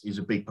is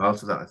a big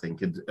part of that, I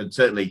think, and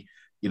certainly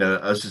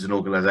us as an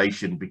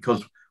organisation,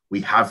 because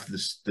we have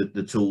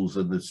the tools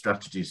and the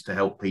strategies to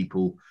help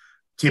people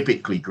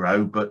typically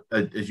grow, but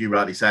as you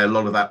rightly say, a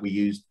lot of that we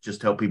use just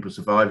to help people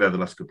survive over the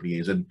last couple of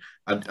years, and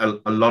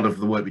a lot of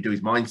the work we do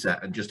is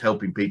mindset, and just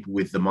helping people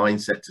with the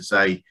mindset to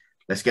say,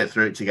 let's get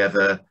through it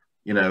together,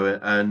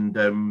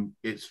 and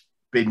it's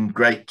been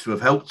great to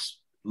have helped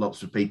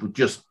lots of people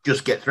just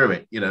get through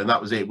it, and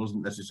that was it. It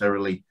wasn't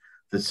necessarily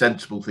the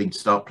sensible thing to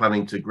start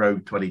planning to grow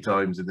 20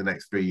 times in the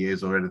next 3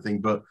 years or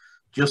anything, but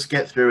just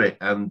get through it.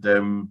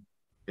 And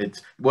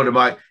it's one of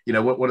my,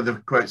 one of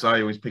the quotes I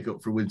always pick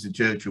up from Winston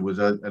Churchill was,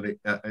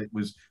 it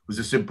was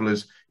as simple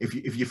as,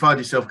 if you find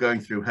yourself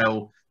going through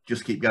hell,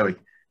 just keep going.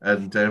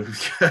 And the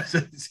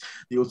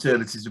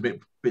alternative is a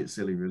bit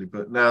silly, really.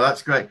 But no,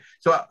 that's great.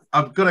 So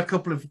I've got a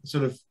couple of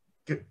sort of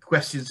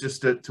questions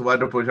just to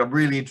wind up, which I'm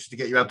really interested to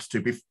get your answer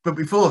to. But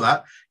before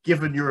that,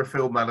 given you're a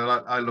film man and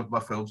I love my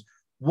films,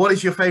 what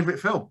is your favourite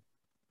film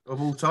of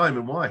all time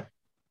and why?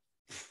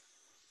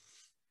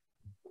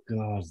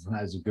 God,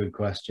 that is a good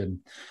question.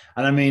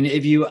 And I mean,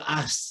 if you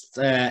asked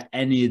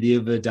any of the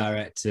other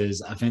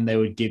directors, I think they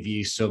would give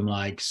you some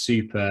like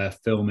super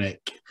filmic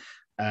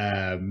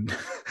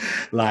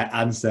like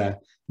answer.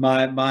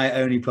 My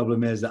only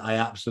problem is that I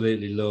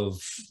absolutely love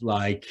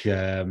like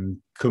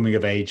coming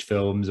of age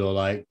films, or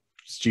like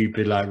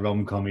stupid like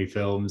rom-com-y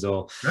films,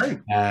 or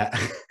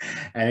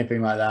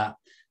anything like that.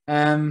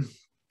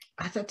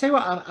 I tell you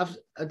what, I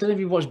don't know if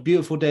you've watched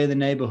Beautiful Day in the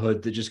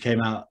Neighborhood that just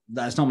came out.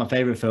 That's not my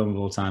favorite film of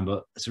all time,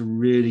 but it's a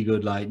really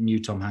good like new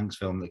Tom Hanks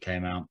film that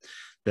came out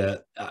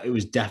that it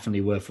was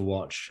definitely worth a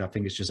watch. I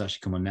think it's just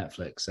actually come on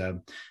Netflix, so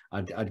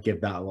I'd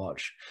give that a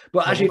watch.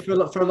 But actually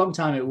for a long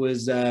time it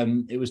was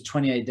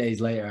 28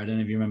 Days Later. I don't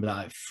know if you remember that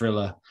like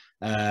thriller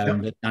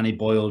that Danny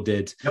Boyle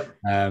did.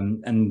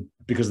 And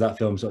because of that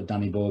film, sort of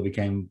Danny Boyle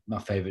became my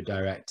favorite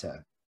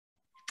director.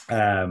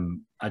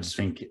 I just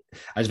think it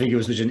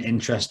was such an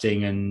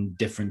interesting and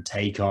different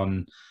take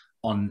on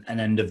an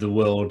end of the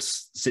world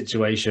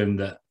situation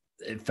that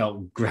it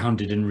felt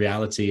grounded in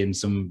reality in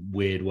some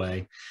weird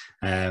way.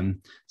 So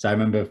I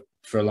remember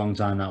for a long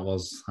time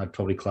I'd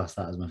probably class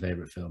that as my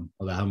favorite film,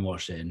 although I haven't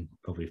watched it in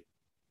probably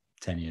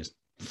 10 years.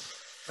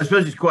 I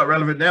suppose it's quite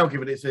relevant now,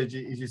 given it's, as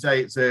you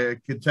say, it's a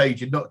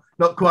Contagion, not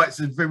quite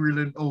so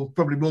virulent, or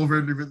probably more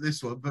virulent than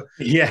this one, but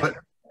yeah.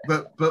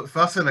 But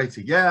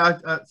fascinating, yeah.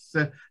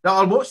 Now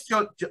I was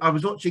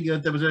watching.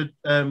 There was a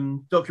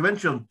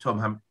documentary on Tom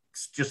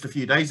Hanks just a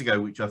few days ago,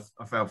 which I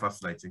found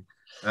fascinating.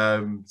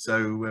 As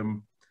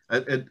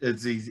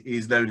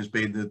he's known as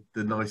being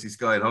the nicest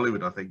guy in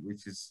Hollywood, I think,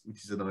 which is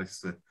a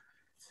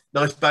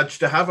nice badge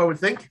to have, I would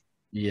think.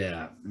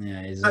 Yeah,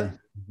 he's a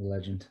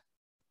legend.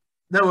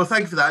 No, well,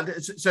 thank you for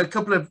that. So a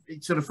couple of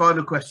sort of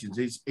final questions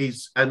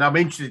is, and I'm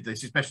interested in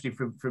this, especially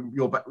from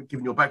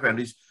given your background,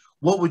 is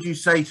what would you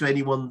say to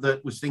anyone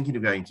that was thinking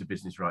of going into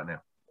business right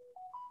now?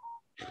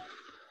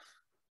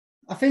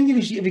 I think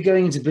if you're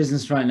going into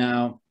business right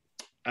now,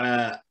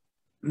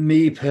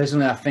 me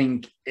personally, I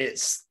think it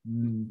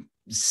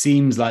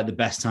seems like the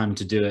best time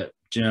to do it.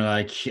 Do you know,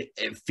 like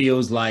it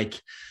feels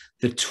like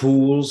the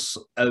tools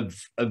of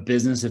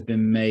business have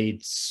been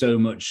made so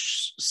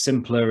much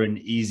simpler and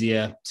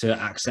easier to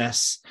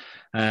access.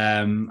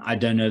 I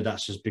don't know if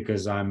that's just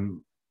because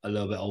I'm a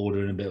little bit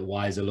older and a bit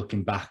wiser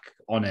looking back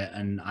on it,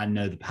 and I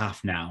know the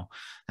path now.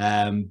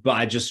 But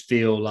I just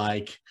feel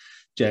like,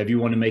 if you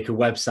want to make a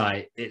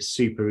website, it's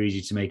super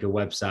easy to make a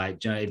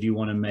website. If you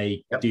want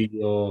to do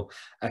your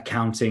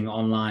accounting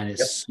online,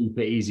 it's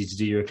super easy to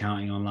do your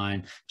accounting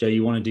online.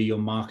 You want to do your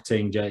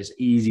marketing, it's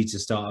easy to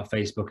start a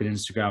Facebook and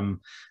Instagram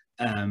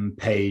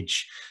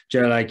page.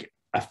 Like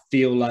I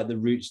feel like the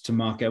routes to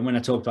market, and when I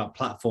talked about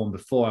platform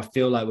before, I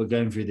feel like we're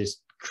going through this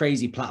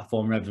crazy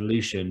platform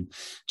revolution,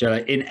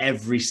 in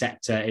every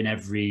sector, in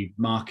every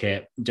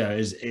market.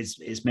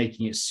 It's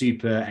making it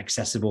super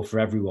accessible for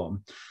everyone,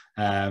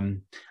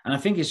 and I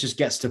think it's just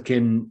get stuck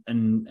in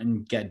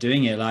and get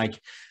doing it.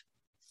 Like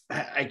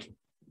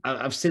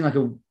I've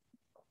seen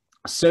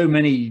so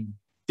many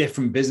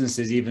different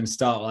businesses even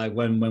start like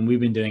when we've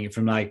been doing it,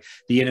 from like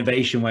the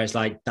innovation where it's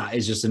like that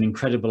is just an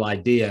incredible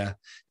idea,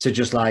 to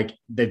just like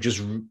they've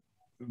just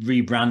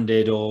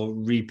rebranded or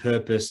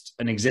repurposed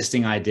an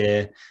existing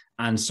idea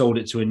and sold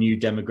it to a new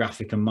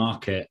demographic and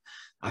market.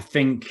 I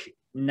think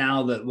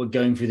now that we're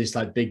going through this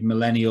like big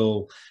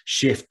millennial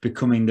shift,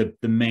 becoming the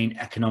main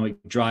economic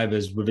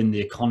drivers within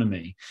the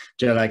economy,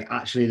 like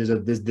actually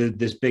there's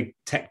this big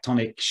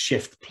tectonic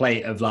shift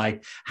plate of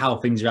like how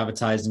things are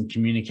advertised and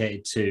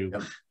communicated to.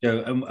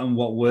 Yep. And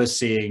what we're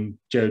seeing,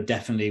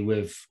 definitely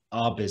with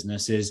our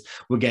business is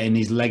we're getting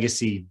these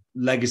legacy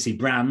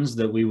brands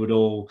that we would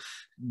all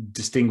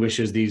distinguish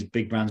as these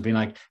big brands, being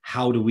like,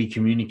 how do we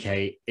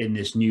communicate in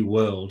this new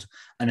world?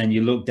 And then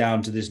you look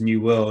down to this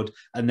new world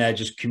and they're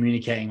just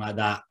communicating like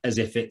that as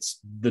if it's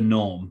the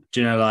norm.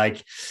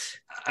 Like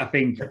I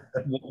think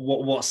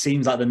what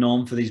seems like the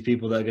norm for these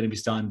people that are going to be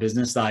starting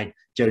business, like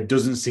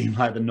doesn't seem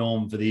like the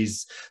norm for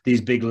these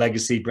big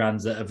legacy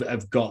brands that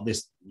have got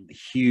this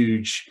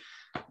huge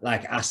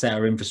like asset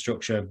or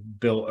infrastructure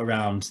built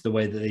around the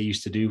way that they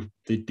used to do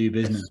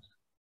business.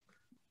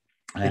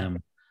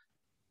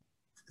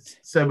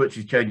 So much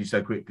is changing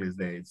so quickly,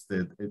 isn't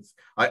it?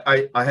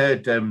 I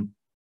heard the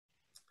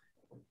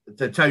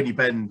Tony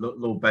Benn,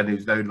 Lord Benn,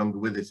 who's no longer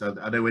with us.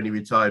 I know when he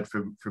retired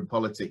from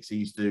politics, he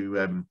used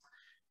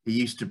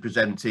to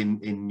present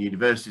in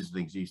universities and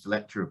things. He used to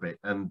lecture a bit,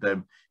 and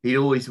he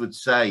always would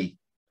say,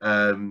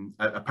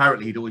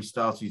 apparently he'd always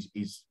start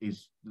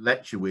his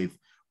lecture with,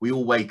 "We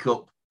all wake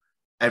up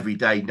every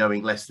day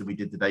knowing less than we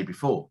did the day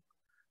before."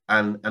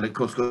 And of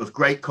course, there was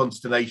great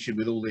consternation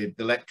with all the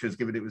lecturers,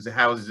 given it was the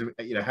houses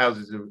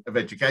of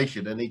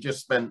education. And he just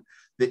spent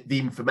the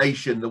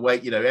information, the way,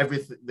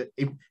 everything, the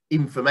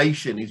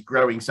information is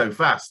growing so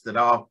fast that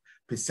our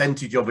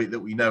percentage of it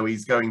that we know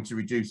is going to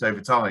reduce over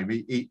time,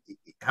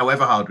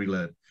 however hard we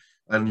learn.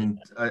 And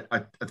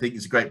I think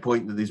it's a great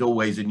point that there's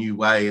always a new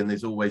way, and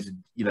there's always,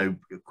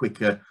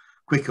 quicker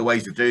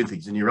ways of doing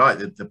things. And you're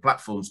right, the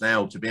platforms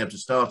now to be able to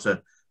start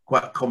a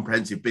quite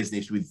comprehensive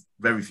business with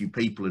very few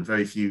people and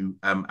very few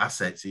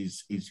assets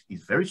is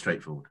very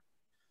straightforward.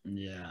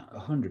 Yeah,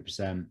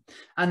 100%.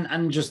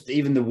 And just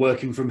even the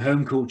working from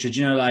home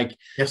culture, like,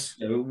 yes,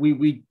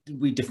 we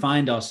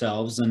defined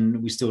ourselves,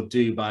 and we still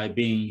do, by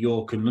being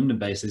York and London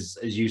based,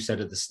 as you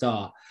said at the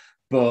start.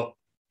 But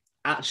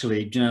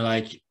actually,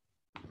 like,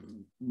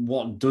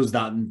 what does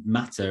that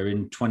matter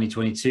in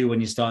 2022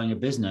 when you're starting a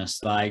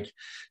business? Like,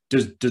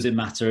 does it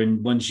matter?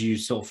 And once you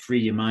sort of free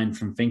your mind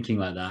from thinking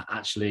like that,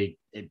 actually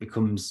it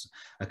becomes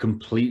a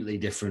completely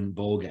different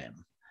ballgame.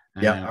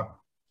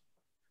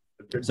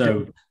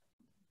 So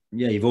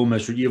yeah, you've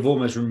almost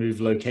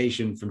removed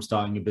location from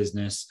starting a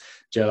business,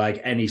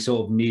 like any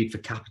sort of need for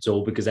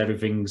capital, because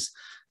everything's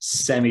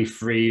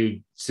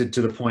semi-free to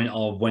the point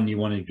of when you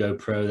want to go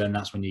pro, then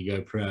that's when you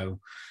go pro.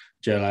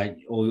 Like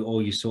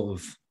all you sort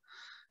of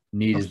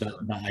need is that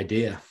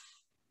idea.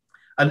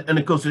 And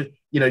of course, so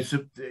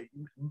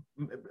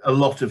a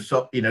lot of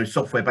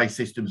software-based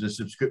systems are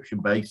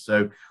subscription-based,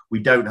 so we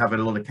don't have a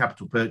lot of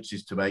capital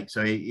purchases to make.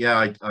 So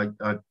yeah,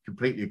 I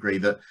completely agree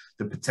that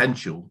the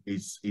potential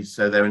is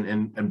so there,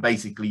 and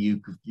basically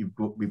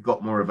we've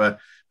got more of a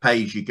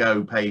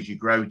pay-as-you-go,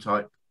 pay-as-you-grow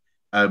type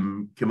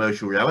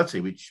commercial reality,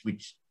 which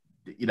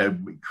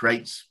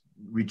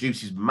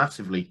reduces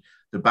massively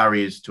the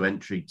barriers to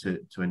entry to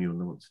anyone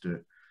that wants to do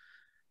it.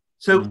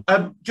 So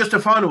just a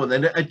final one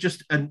then,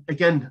 and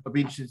again, I'd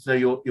be interested to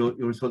know your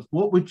response.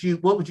 What would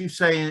you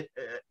say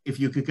if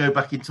you could go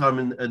back in time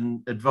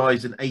and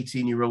advise an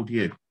 18-year-old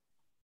you?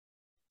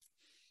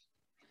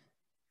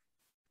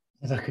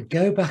 If I could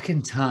go back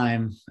in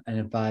time and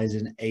advise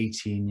an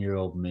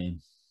 18-year-old me,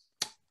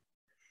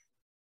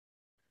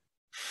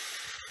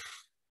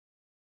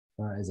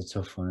 that is a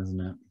tough one, isn't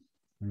it?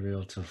 A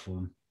real tough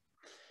one.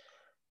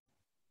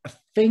 I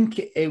think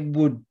it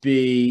would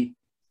be,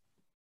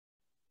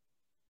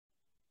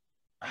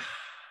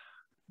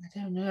 I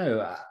don't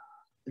know.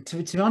 To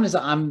be honest,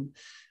 I've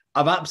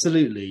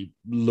absolutely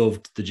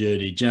loved the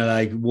journey,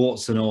 like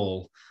warts and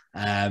all.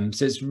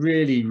 So it's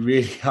really,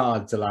 really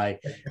hard to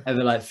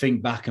ever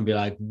think back and be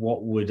like,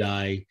 what would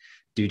I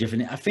do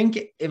differently? I think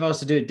if I was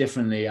to do it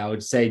differently, I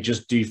would say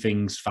just do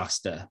things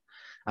faster.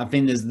 I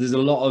think there's a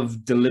lot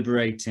of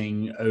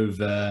deliberating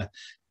over,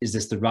 is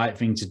this the right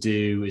thing to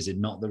do? Is it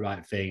not the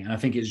right thing? And I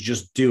think it's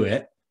just do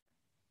it.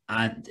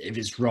 And if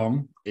it's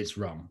wrong, it's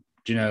wrong.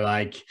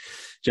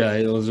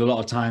 There's a lot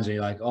of times where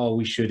you're like, oh,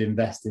 we should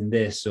invest in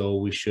this, or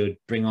we should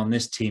bring on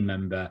this team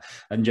member.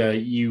 And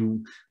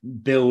you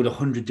build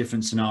 100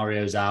 different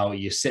scenarios out.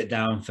 You sit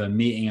down for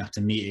meeting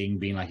after meeting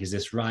being like, is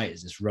this right?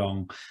 Is this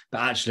wrong?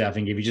 But actually, I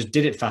think if you just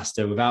did it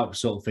faster without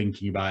sort of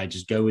thinking about it,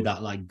 just go with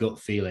that gut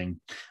feeling.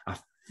 I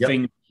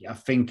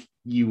think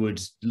you would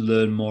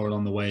learn more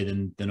along the way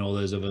than all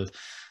those other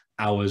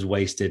hours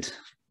wasted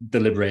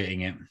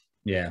deliberating it.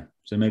 Yeah.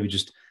 So maybe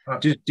just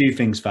do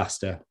things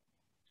faster.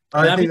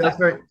 I think that's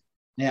very.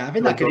 Yeah, I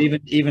think that could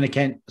even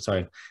account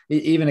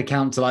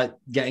to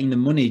getting the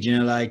money.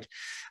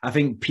 I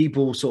think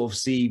people sort of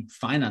see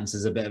finance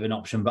as a bit of an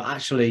option, but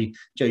actually,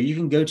 Joe, you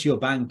can go to your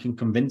bank and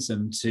convince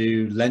them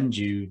to lend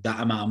you that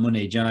amount of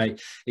money.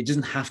 It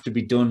doesn't have to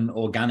be done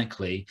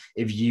organically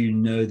if you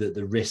know that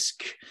the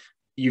risk,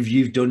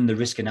 you've done the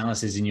risk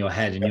analysis in your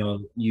head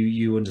and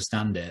you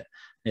understand it.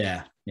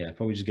 Yeah,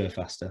 probably just go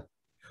faster.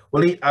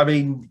 Well, I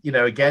mean, you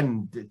know,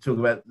 again, talk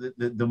about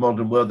the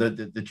modern world,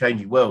 the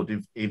changing world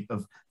of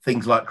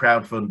things like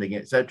crowdfunding,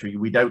 etc.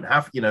 We don't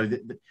have, you know,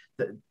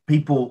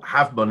 people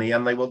have money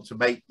and they want to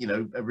make, you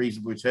know, a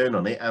reasonable return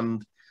on it,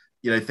 and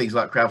you know, things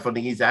like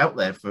crowdfunding is out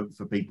there for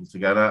people to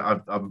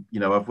go. And you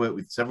know, I've worked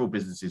with several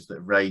businesses that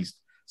have raised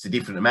a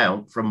significant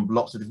amount from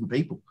lots of different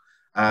people,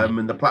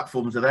 and the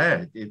platforms are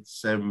there.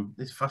 It's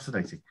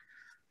fascinating.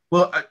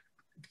 Well,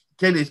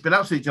 Kenny, it's been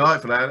absolutely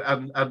delightful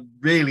and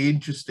really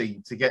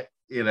interesting to get,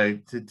 you know,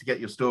 to get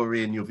your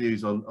story and your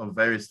views on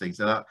various things.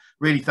 And I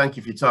really thank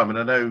you for your time. And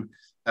I know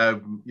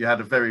you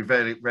had a very,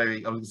 very,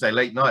 very, I was going to say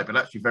late night, but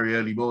actually very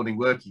early morning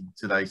working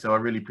today. So I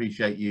really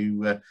appreciate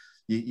you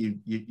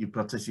you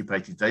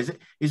participating today.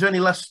 Is there any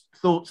last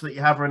thoughts that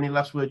you have, or any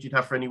last words you'd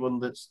have for anyone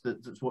that's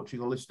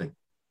watching or listening?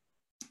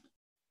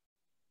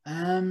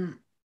 I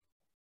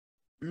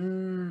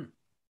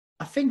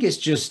think it's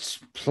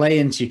just play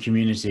into your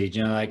community.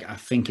 You know, like, I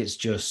think it's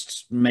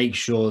just make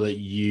sure that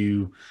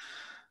you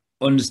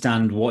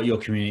understand what your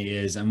community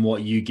is and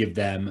what you give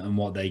them and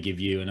what they give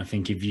you. And I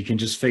think if you can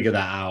just figure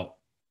that out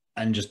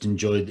and just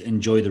enjoy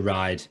the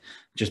ride,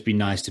 just be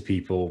nice to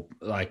people,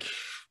 like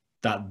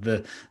that,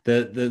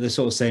 the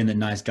sort of saying that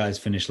nice guys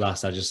finish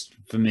last,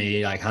 for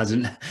me, like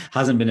hasn't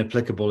been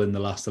applicable in the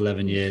last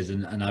 11 years,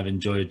 and I've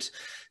enjoyed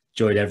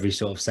every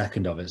sort of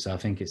second of it. So I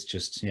think it's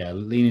just, yeah,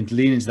 lean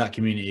into that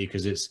community,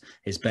 because it's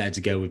better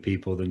to go with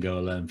people than go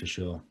alone, for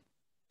sure.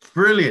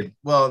 Brilliant.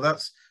 Well,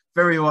 that's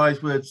very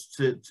wise words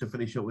to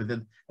finish up with.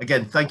 And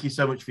again, thank you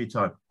so much for your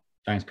time.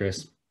 Thanks,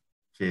 Chris.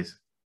 Cheers.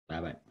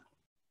 Bye-bye.